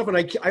watch some of the stuff, and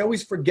I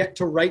always forget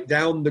to write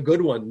down the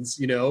good ones.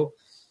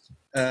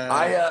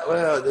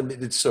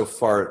 It's so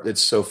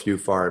few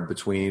far in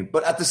between,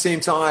 but at the same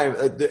time,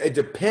 it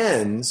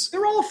depends.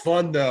 They're all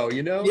fun though,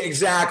 Yeah,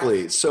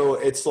 exactly. So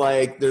it's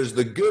like there's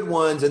the good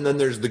ones and then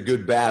there's the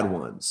good bad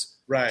ones.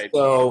 Right.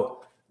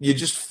 So you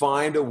just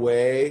find a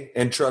way,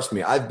 and trust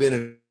me, I've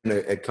been in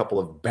a couple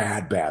of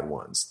bad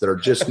ones that are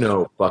just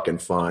no fucking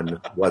fun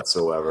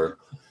whatsoever.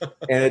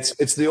 And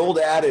it's the old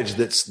adage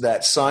that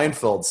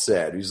Seinfeld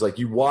said. He's like,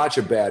 you watch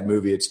a bad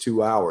movie, it's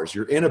 2 hours.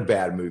 You're in a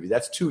bad movie,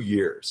 that's 2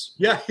 years.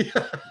 Yeah.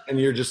 And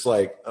you're just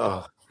like,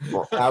 oh.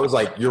 Well, I was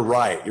like, you're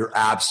right. You're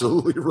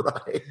absolutely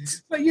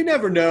right. But you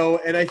never know.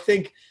 And I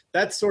think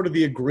that's sort of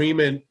the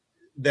agreement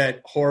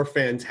that horror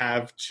fans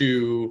have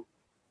to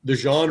the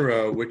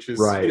genre, which is,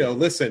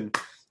 listen,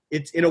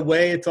 it's in a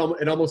way, it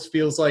almost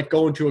feels like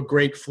going to a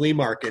great flea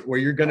market where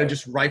you're going to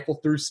just rifle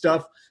through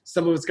stuff.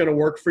 Some of it's going to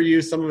work for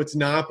you. Some of it's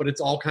not, but it's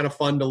all kind of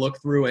fun to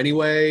look through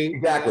anyway.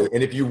 Exactly.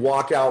 And if you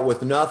walk out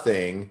with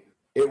nothing,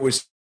 it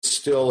was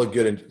still a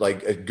good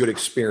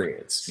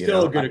experience.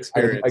 Still a good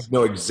experience. I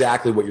know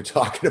exactly what you're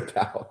talking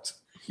about.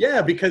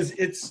 Yeah, because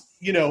it's,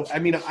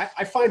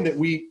 I find that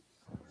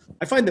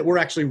we're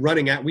actually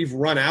we've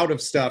run out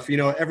of stuff.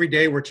 Every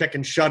day we're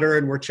checking Shudder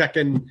and we're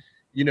checking,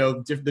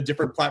 the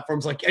different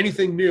platforms, like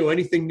anything new.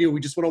 We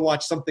just want to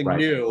watch something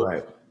new.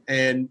 Right.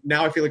 And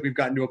now I feel like we've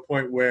gotten to a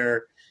point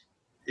where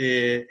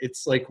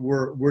it's like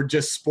we're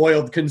just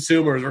spoiled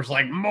consumers. We're just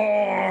like,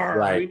 more.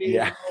 Right. We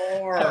need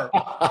more.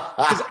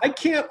 Because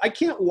I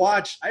can't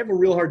watch. I have a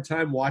real hard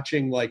time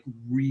watching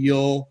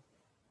real,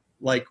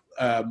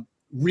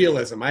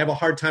 realism. I have a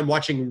hard time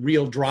watching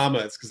real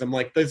dramas because I'm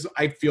like,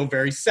 I feel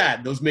very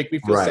sad. Those make me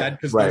feel sad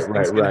because those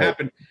things can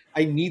happen.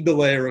 I need the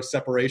layer of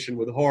separation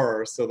with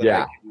horror so that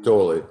I can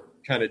totally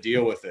kind of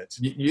deal with it.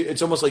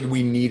 It's almost like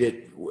we need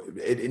it.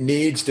 It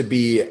needs to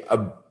be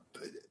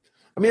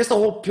that's the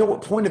whole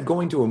point of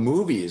going to a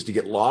movie is to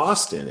get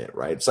lost in it,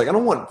 right? It's like, I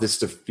don't want this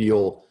to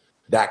feel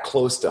that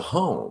close to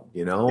home,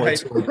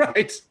 Right,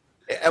 right.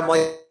 I'm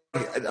like,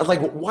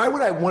 why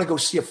would I want to go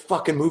see a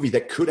fucking movie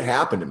that could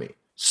happen to me?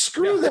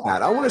 Screw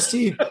that. I want to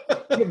see,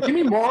 give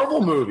me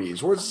Marvel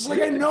movies where it's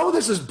like, I know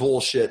this is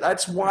bullshit.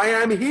 That's why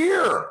I'm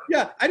here.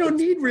 Yeah, I don't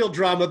need real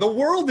drama. The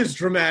world is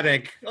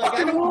dramatic.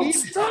 Like, the world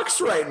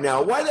sucks right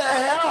now. Why the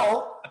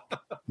hell?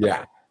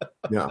 Yeah.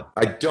 No,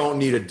 I don't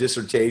need a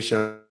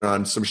dissertation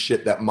on some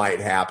shit that might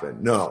happen.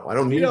 No, I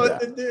don't need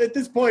that. At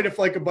this point, if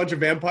like a bunch of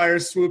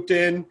vampires swooped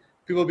in,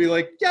 people will be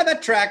like, yeah,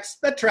 that tracks.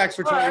 That tracks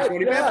for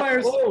 2020. Yeah,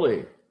 vampires.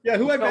 Totally. Yeah,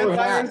 who had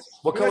vampires?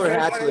 What color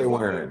hats are they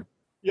wearing?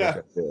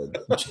 Yeah.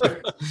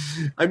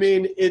 I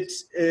mean,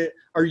 it's,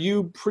 are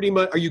you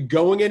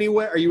going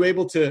anywhere? Are you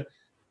able to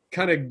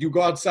do you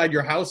go outside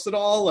your house at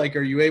all? Like,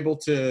 are you able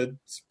to?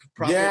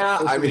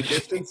 I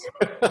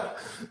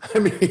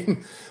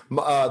mean,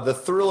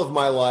 the thrill of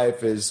my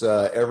life is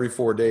every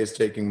 4 days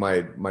taking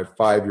my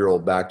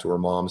 5-year-old back to her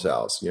mom's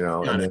house,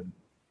 and then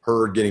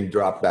her getting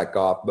dropped back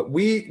off. But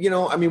we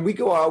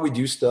go out, we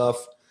do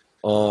stuff.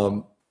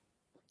 Not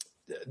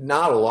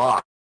a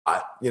lot.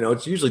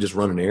 It's usually just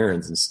running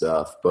errands and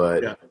stuff,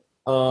 but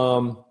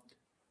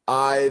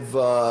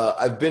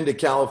I've been to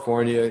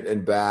California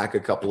and back a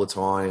couple of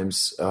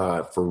times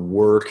for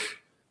work,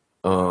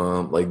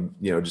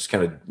 just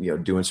kind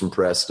of doing some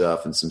press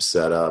stuff and some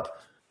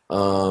setup.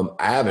 I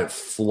haven't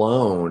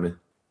flown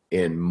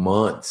in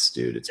months,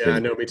 dude. It's been, I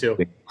know, me too.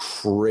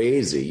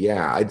 Crazy.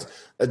 Yeah,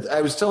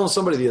 I was telling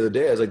somebody the other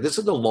day, I was like, this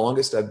is the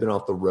longest I've been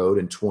off the road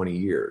in 20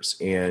 years,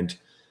 and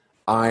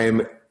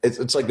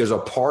It's like there's a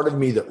part of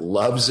me that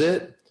loves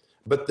it,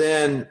 but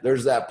then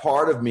there's that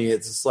part of me.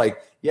 It's just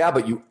like, yeah,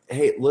 but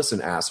hey,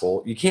 listen,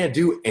 asshole, you can't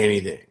do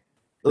anything.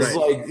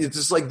 It's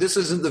just like this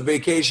isn't the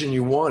vacation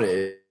you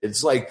wanted.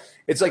 It's like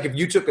if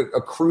you took a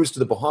cruise to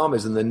the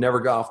Bahamas and then never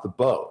got off the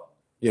boat.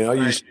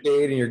 You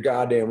stayed in your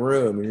goddamn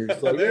room and you're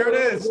just like, there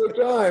it is. Good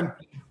time.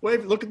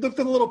 Wave, look at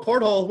the little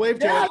porthole. Wave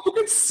to it. You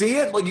can see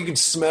it. Like you can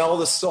smell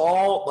the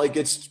salt. Like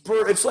it's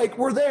like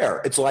we're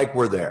there. It's like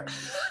we're there.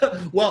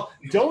 Well,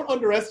 don't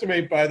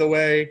underestimate, by the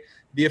way,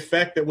 the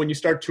effect that when you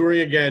start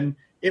touring again,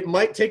 it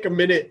might take a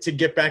minute to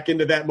get back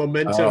into that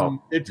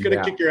momentum. It's going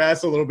to kick your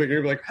ass a little bit.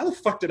 You're like, how the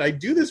fuck did I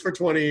do this for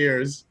 20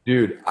 years?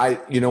 Dude,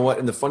 you know what?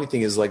 And the funny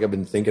thing is, like, I've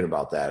been thinking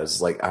about that.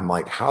 It's like, I'm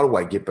like, how do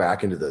I get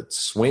back into the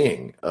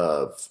swing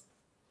of,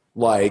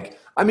 like,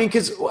 I mean,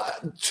 because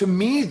to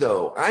me,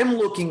 though, I'm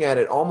looking at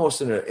it almost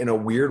in a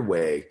weird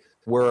way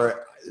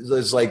where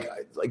there's like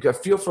I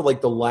feel for like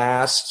the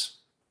last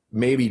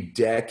maybe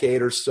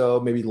decade or so,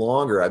 maybe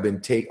longer, I've been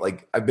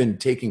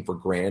taking for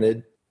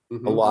granted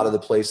a lot of the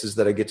places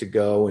that I get to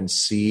go and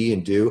see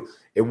and do.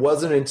 It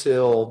wasn't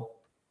until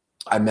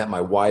I met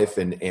my wife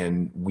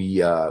and we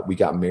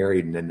got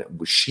married, and then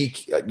she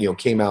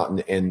came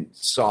out and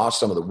saw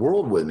some of the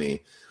world with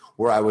me,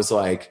 where I was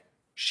like,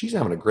 she's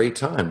having a great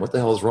time. What the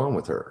hell is wrong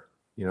with her?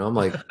 I'm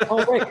like,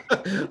 oh wait,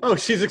 oh,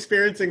 she's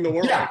experiencing the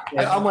world. Yeah,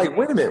 I'm like,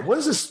 wait a minute, what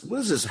is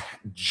this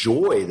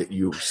joy that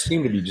you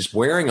seem to be just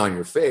wearing on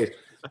your face?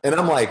 And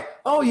I'm like,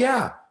 oh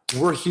yeah,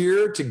 we're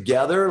here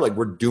together, like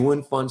we're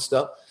doing fun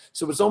stuff.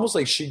 So it's almost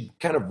like she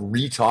kind of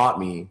retaught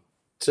me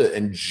to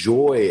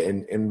enjoy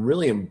and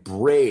really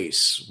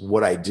embrace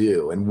what I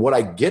do and what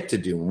I get to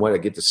do and what I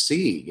get to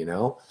see.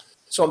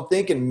 So I'm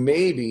thinking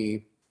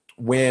maybe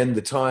when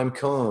the time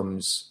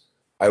comes,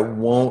 I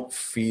won't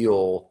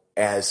feel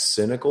as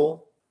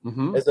cynical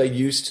as I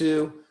used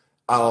to.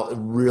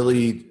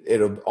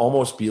 It'll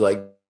almost be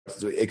like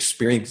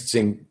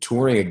experiencing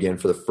touring again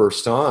for the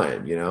first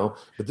time,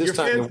 But this your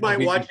time fans might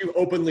watch you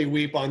openly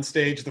weep on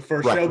stage the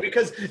first show,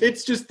 because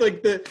it's just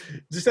like that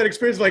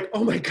experience of like,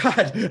 oh my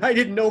God, I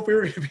didn't know if we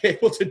were going to be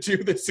able to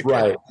do this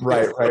again.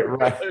 Right.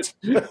 And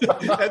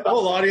the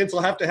whole audience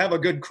will have to have a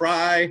good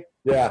cry.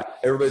 Yeah,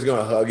 everybody's going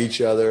to hug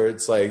each other.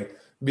 It's like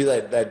be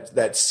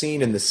that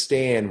scene in The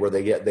Stand where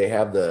they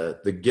have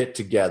the get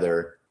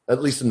together,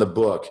 at least in the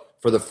book,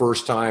 for the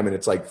first time, and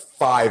it's like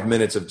 5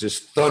 minutes of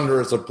just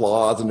thunderous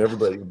applause and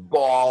everybody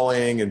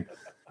bawling and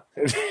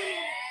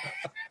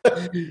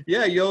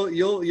yeah,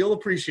 you'll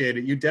appreciate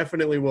it. You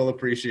definitely will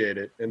appreciate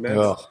it, and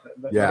that's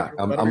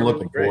I'm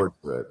looking forward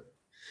to it.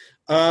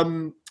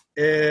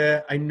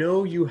 I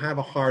know you have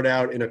a hard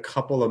out in a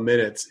couple of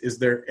minutes. Is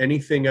there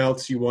anything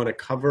else you want to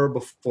cover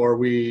before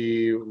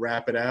we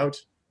wrap it out?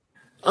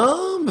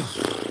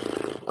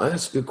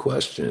 That's a good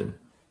question.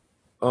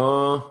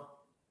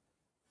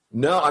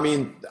 No, I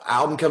mean, the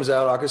album comes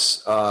out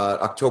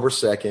October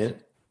 2nd.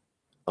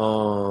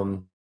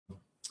 Album's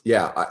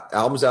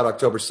out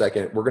October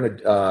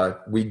 2nd.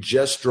 We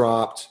just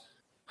dropped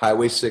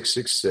Highway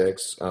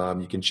 666.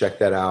 You can check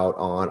that out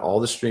on all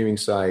the streaming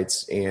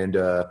sites, and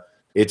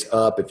it's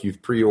up if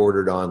you've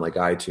pre-ordered on like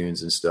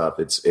iTunes and stuff.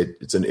 It's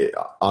an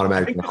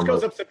automatic. I think this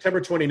goes up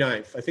September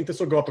 29th. I think this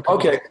will go up a couple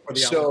days before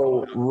the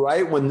album. So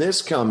right when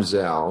this comes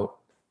out,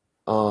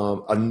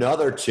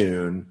 another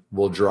tune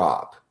will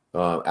drop.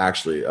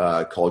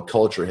 Called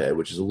Culture Head,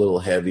 which is a little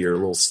heavier, a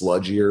little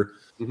sludgier,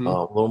 a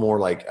little more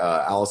like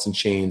Alice in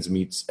Chains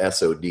meets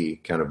SOD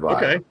kind of vibe.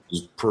 Okay.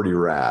 Which is pretty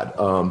rad.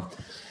 And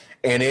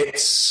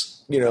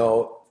it's,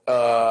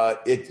 I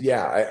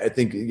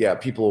think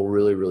people will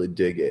really, really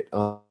dig it.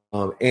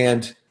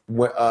 And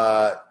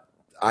I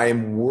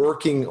am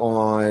working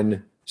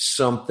on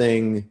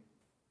something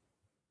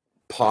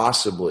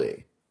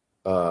possibly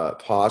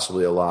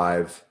a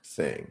live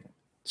thing.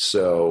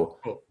 So,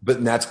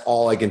 but that's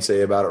all I can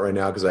say about it right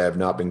now because I have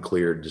not been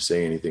cleared to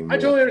say anything more. I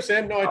totally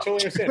understand. No, I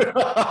totally understand.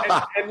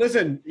 and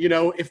listen,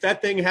 if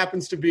that thing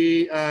happens to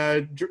be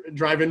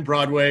Drive-In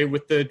Broadway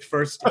with the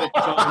first song,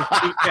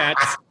 Speed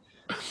Cats,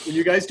 when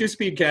you guys do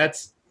Speed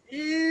Cats,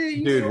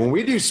 dude, when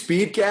we do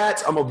Speed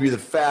Cats, I'm gonna be the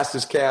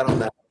fastest cat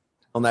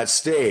on that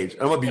stage.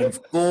 I'm gonna be in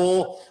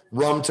full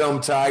Rum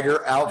Tum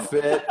Tiger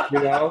outfit.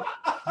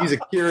 He's a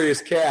curious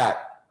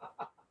cat.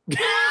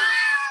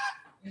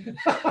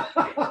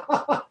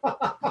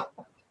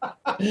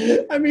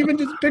 I'm even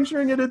just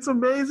picturing it. It's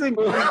amazing.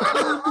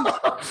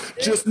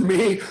 Just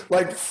me,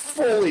 like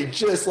fully,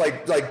 just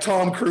like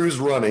Tom Cruise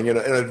running in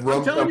a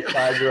Rum Tum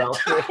Tiger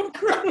outfit. Tom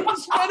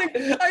Cruise running.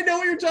 I know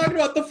what you're talking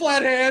about. The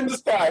flat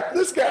hands.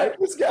 This guy.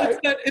 It's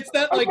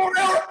that like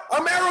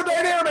I'm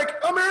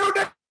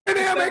aerodynamic.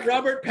 That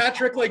Robert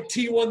Patrick like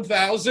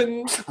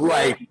T-1000.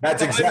 Right.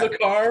 That's exactly the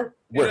car.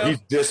 Where he's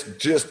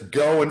just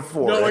going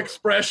for it. No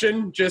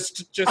expression,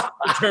 just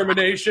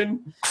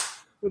determination.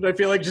 But I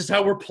feel like just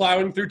how we're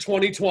plowing through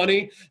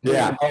 2020.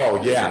 Yeah.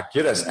 Oh, yeah.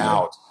 Get us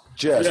out.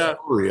 Just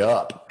hurry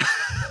up.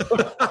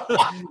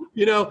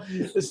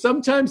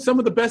 Sometimes some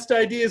of the best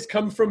ideas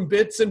come from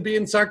bits and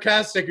being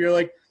sarcastic. You're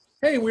like,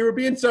 hey, we were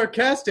being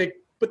sarcastic,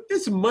 but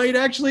this might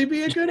actually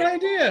be a good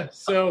idea.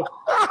 So,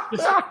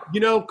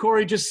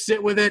 Corey, just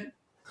sit with it.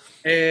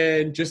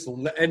 And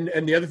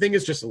and the other thing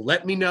is just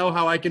let me know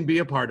how I can be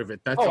a part of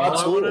it. That's all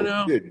absolutely. I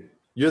want to know. Dude,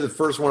 you're the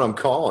first one I'm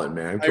calling,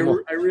 man. I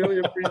really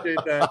appreciate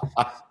that.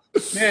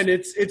 Man,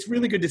 it's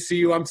really good to see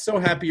you. I'm so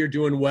happy you're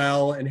doing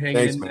well and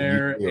hanging in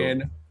there.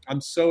 And I'm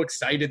so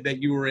excited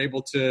that you were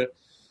able to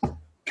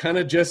kind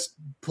of just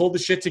pull the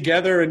shit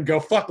together and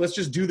go, fuck, let's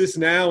just do this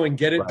now and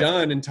get it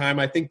done in time.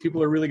 I think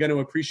people are really going to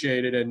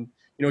appreciate it. And,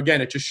 again,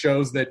 it just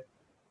shows that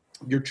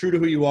you're true to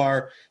who you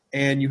are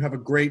and you have a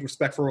great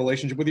respectful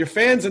relationship with your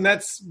fans. And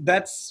that's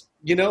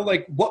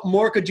like what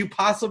more could you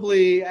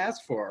possibly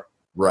ask for?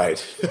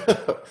 Right.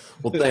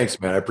 Well, thanks,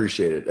 man. I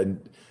appreciate it.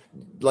 And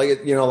like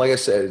I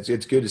said,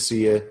 it's good to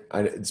see you.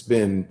 It's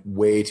been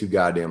way too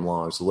goddamn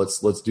long. So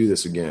let's do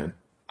this again.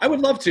 I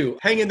would love to.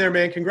 Hang in there,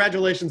 man.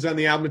 Congratulations on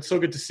the album. It's so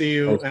good to see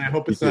you. And I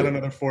hope it's not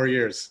another 4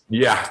 years.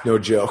 Yeah, no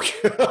joke.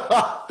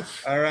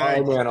 All right.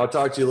 Oh, man. I'll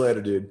talk to you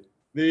later, dude.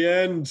 The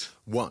end.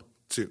 1,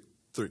 2,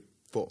 3,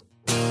 4.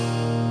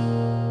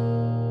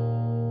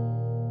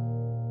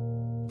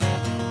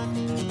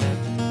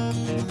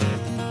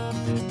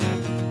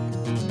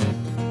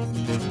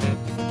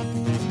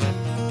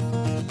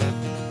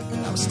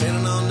 I was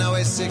standing on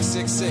Highway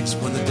 666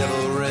 when the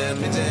devil ran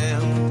me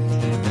down.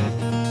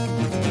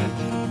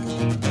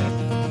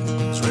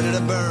 Was ready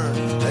to burn,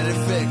 ready to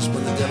fix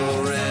when the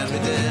devil ran me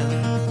down.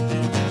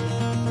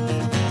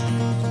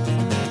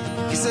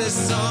 He says,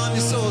 son,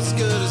 your soul's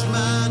good as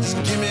mine. Just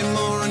give me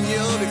more and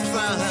you'll be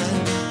fine.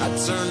 I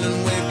turned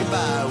and waved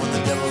goodbye when the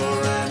devil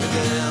ran me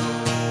down.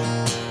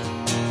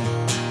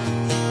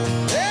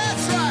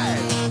 That's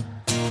right.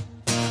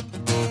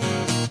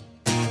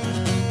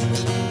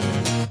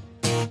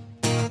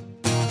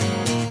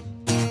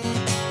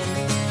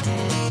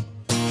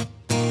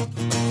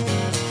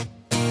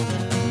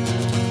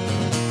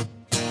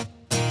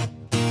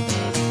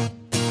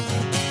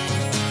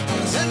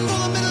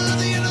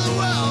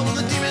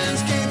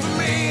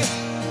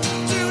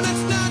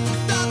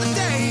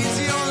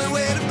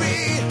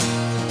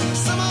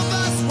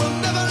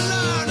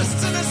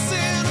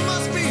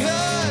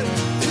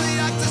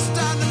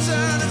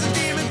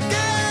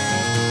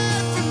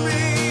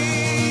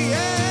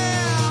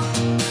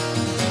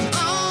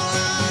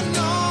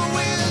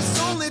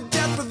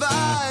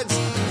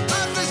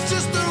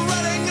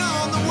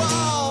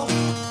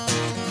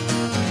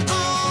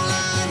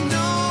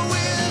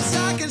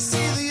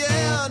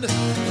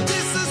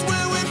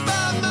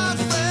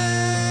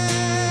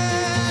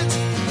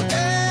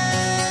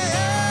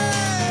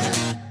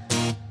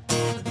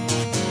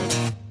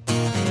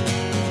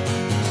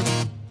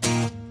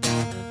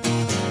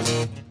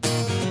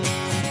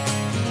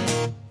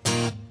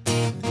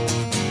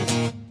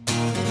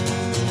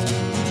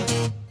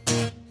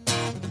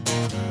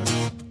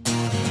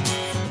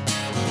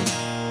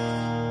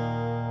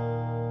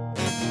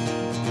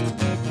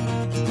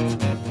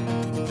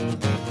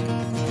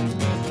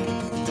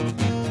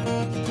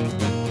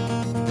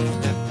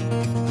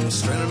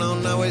 Stranded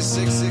on Highway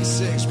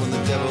 666 when the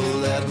devil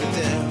let me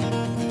down.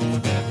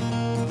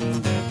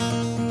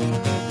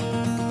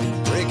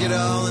 Break it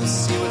all and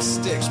see what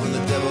sticks when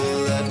the devil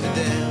let me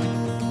down.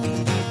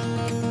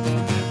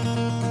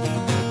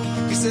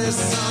 He says,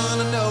 son,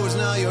 I know it's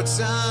not your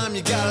time.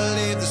 You gotta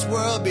leave this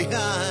world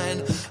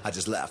behind. I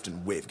just laughed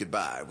and waved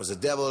goodbye. Was the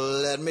devil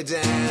let me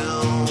down?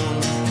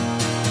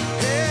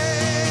 Hey,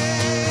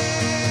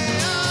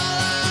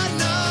 all I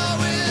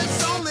know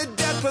is only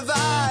death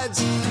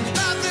provides.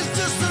 Life is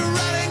just the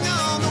writing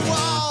on the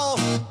wall.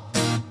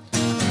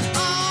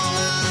 All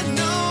I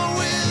know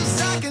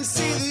is I can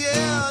see the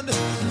end.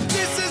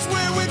 This is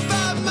where we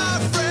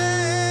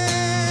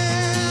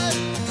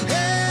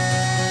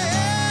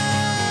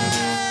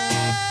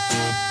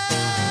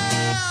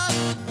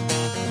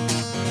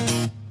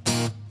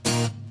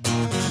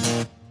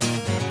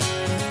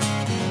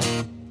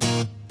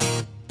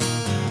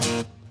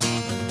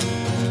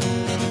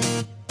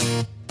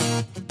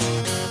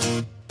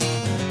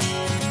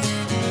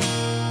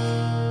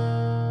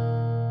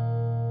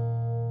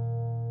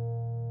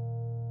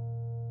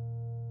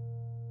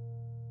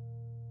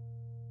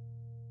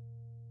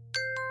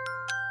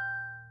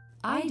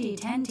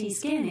ID10T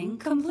scanning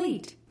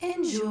complete.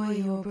 Enjoy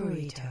your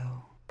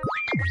burrito.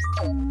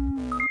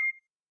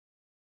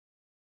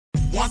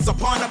 Once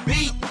upon a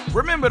beat.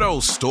 Remember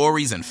those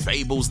stories and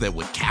fables that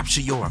would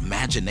capture your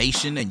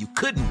imagination and you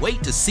couldn't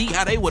wait to see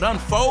how they would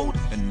unfold?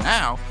 And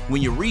now,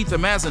 when you read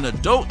them as an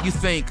adult, you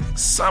think,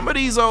 some of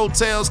these old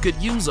tales could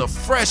use a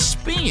fresh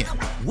spin.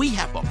 We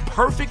have a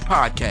perfect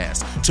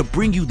podcast to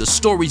bring you the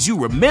stories you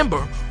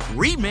remember,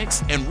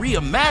 remix, and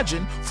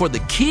reimagine for the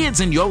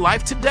kids in your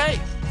life today.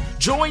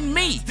 Join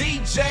me,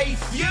 DJ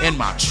Few, and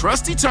my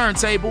trusty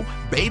turntable,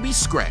 Baby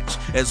Scratch,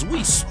 as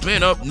we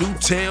spin up new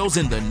tales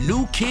in the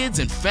New Kids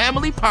and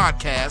Family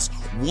podcast,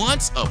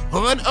 Once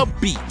Upon a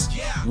Beat.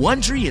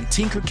 Wondery and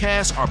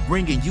Tinkercast are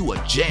bringing you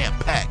a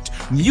jam-packed,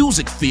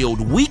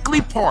 music-filled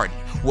weekly party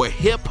where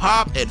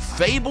hip-hop and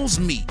fables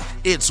meet.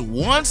 It's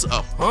Once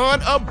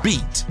Upon a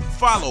Beat.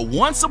 Follow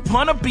Once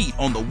Upon a Beat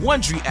on the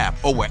Wondery app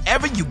or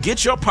wherever you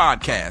get your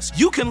podcasts.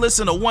 You can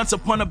listen to Once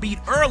Upon a Beat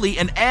early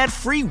and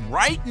ad-free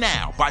right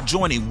now by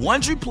joining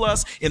Wondery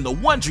Plus in the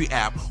Wondery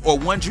app or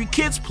Wondery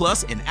Kids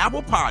Plus in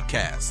Apple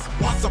Podcasts.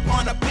 Once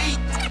upon a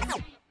beat.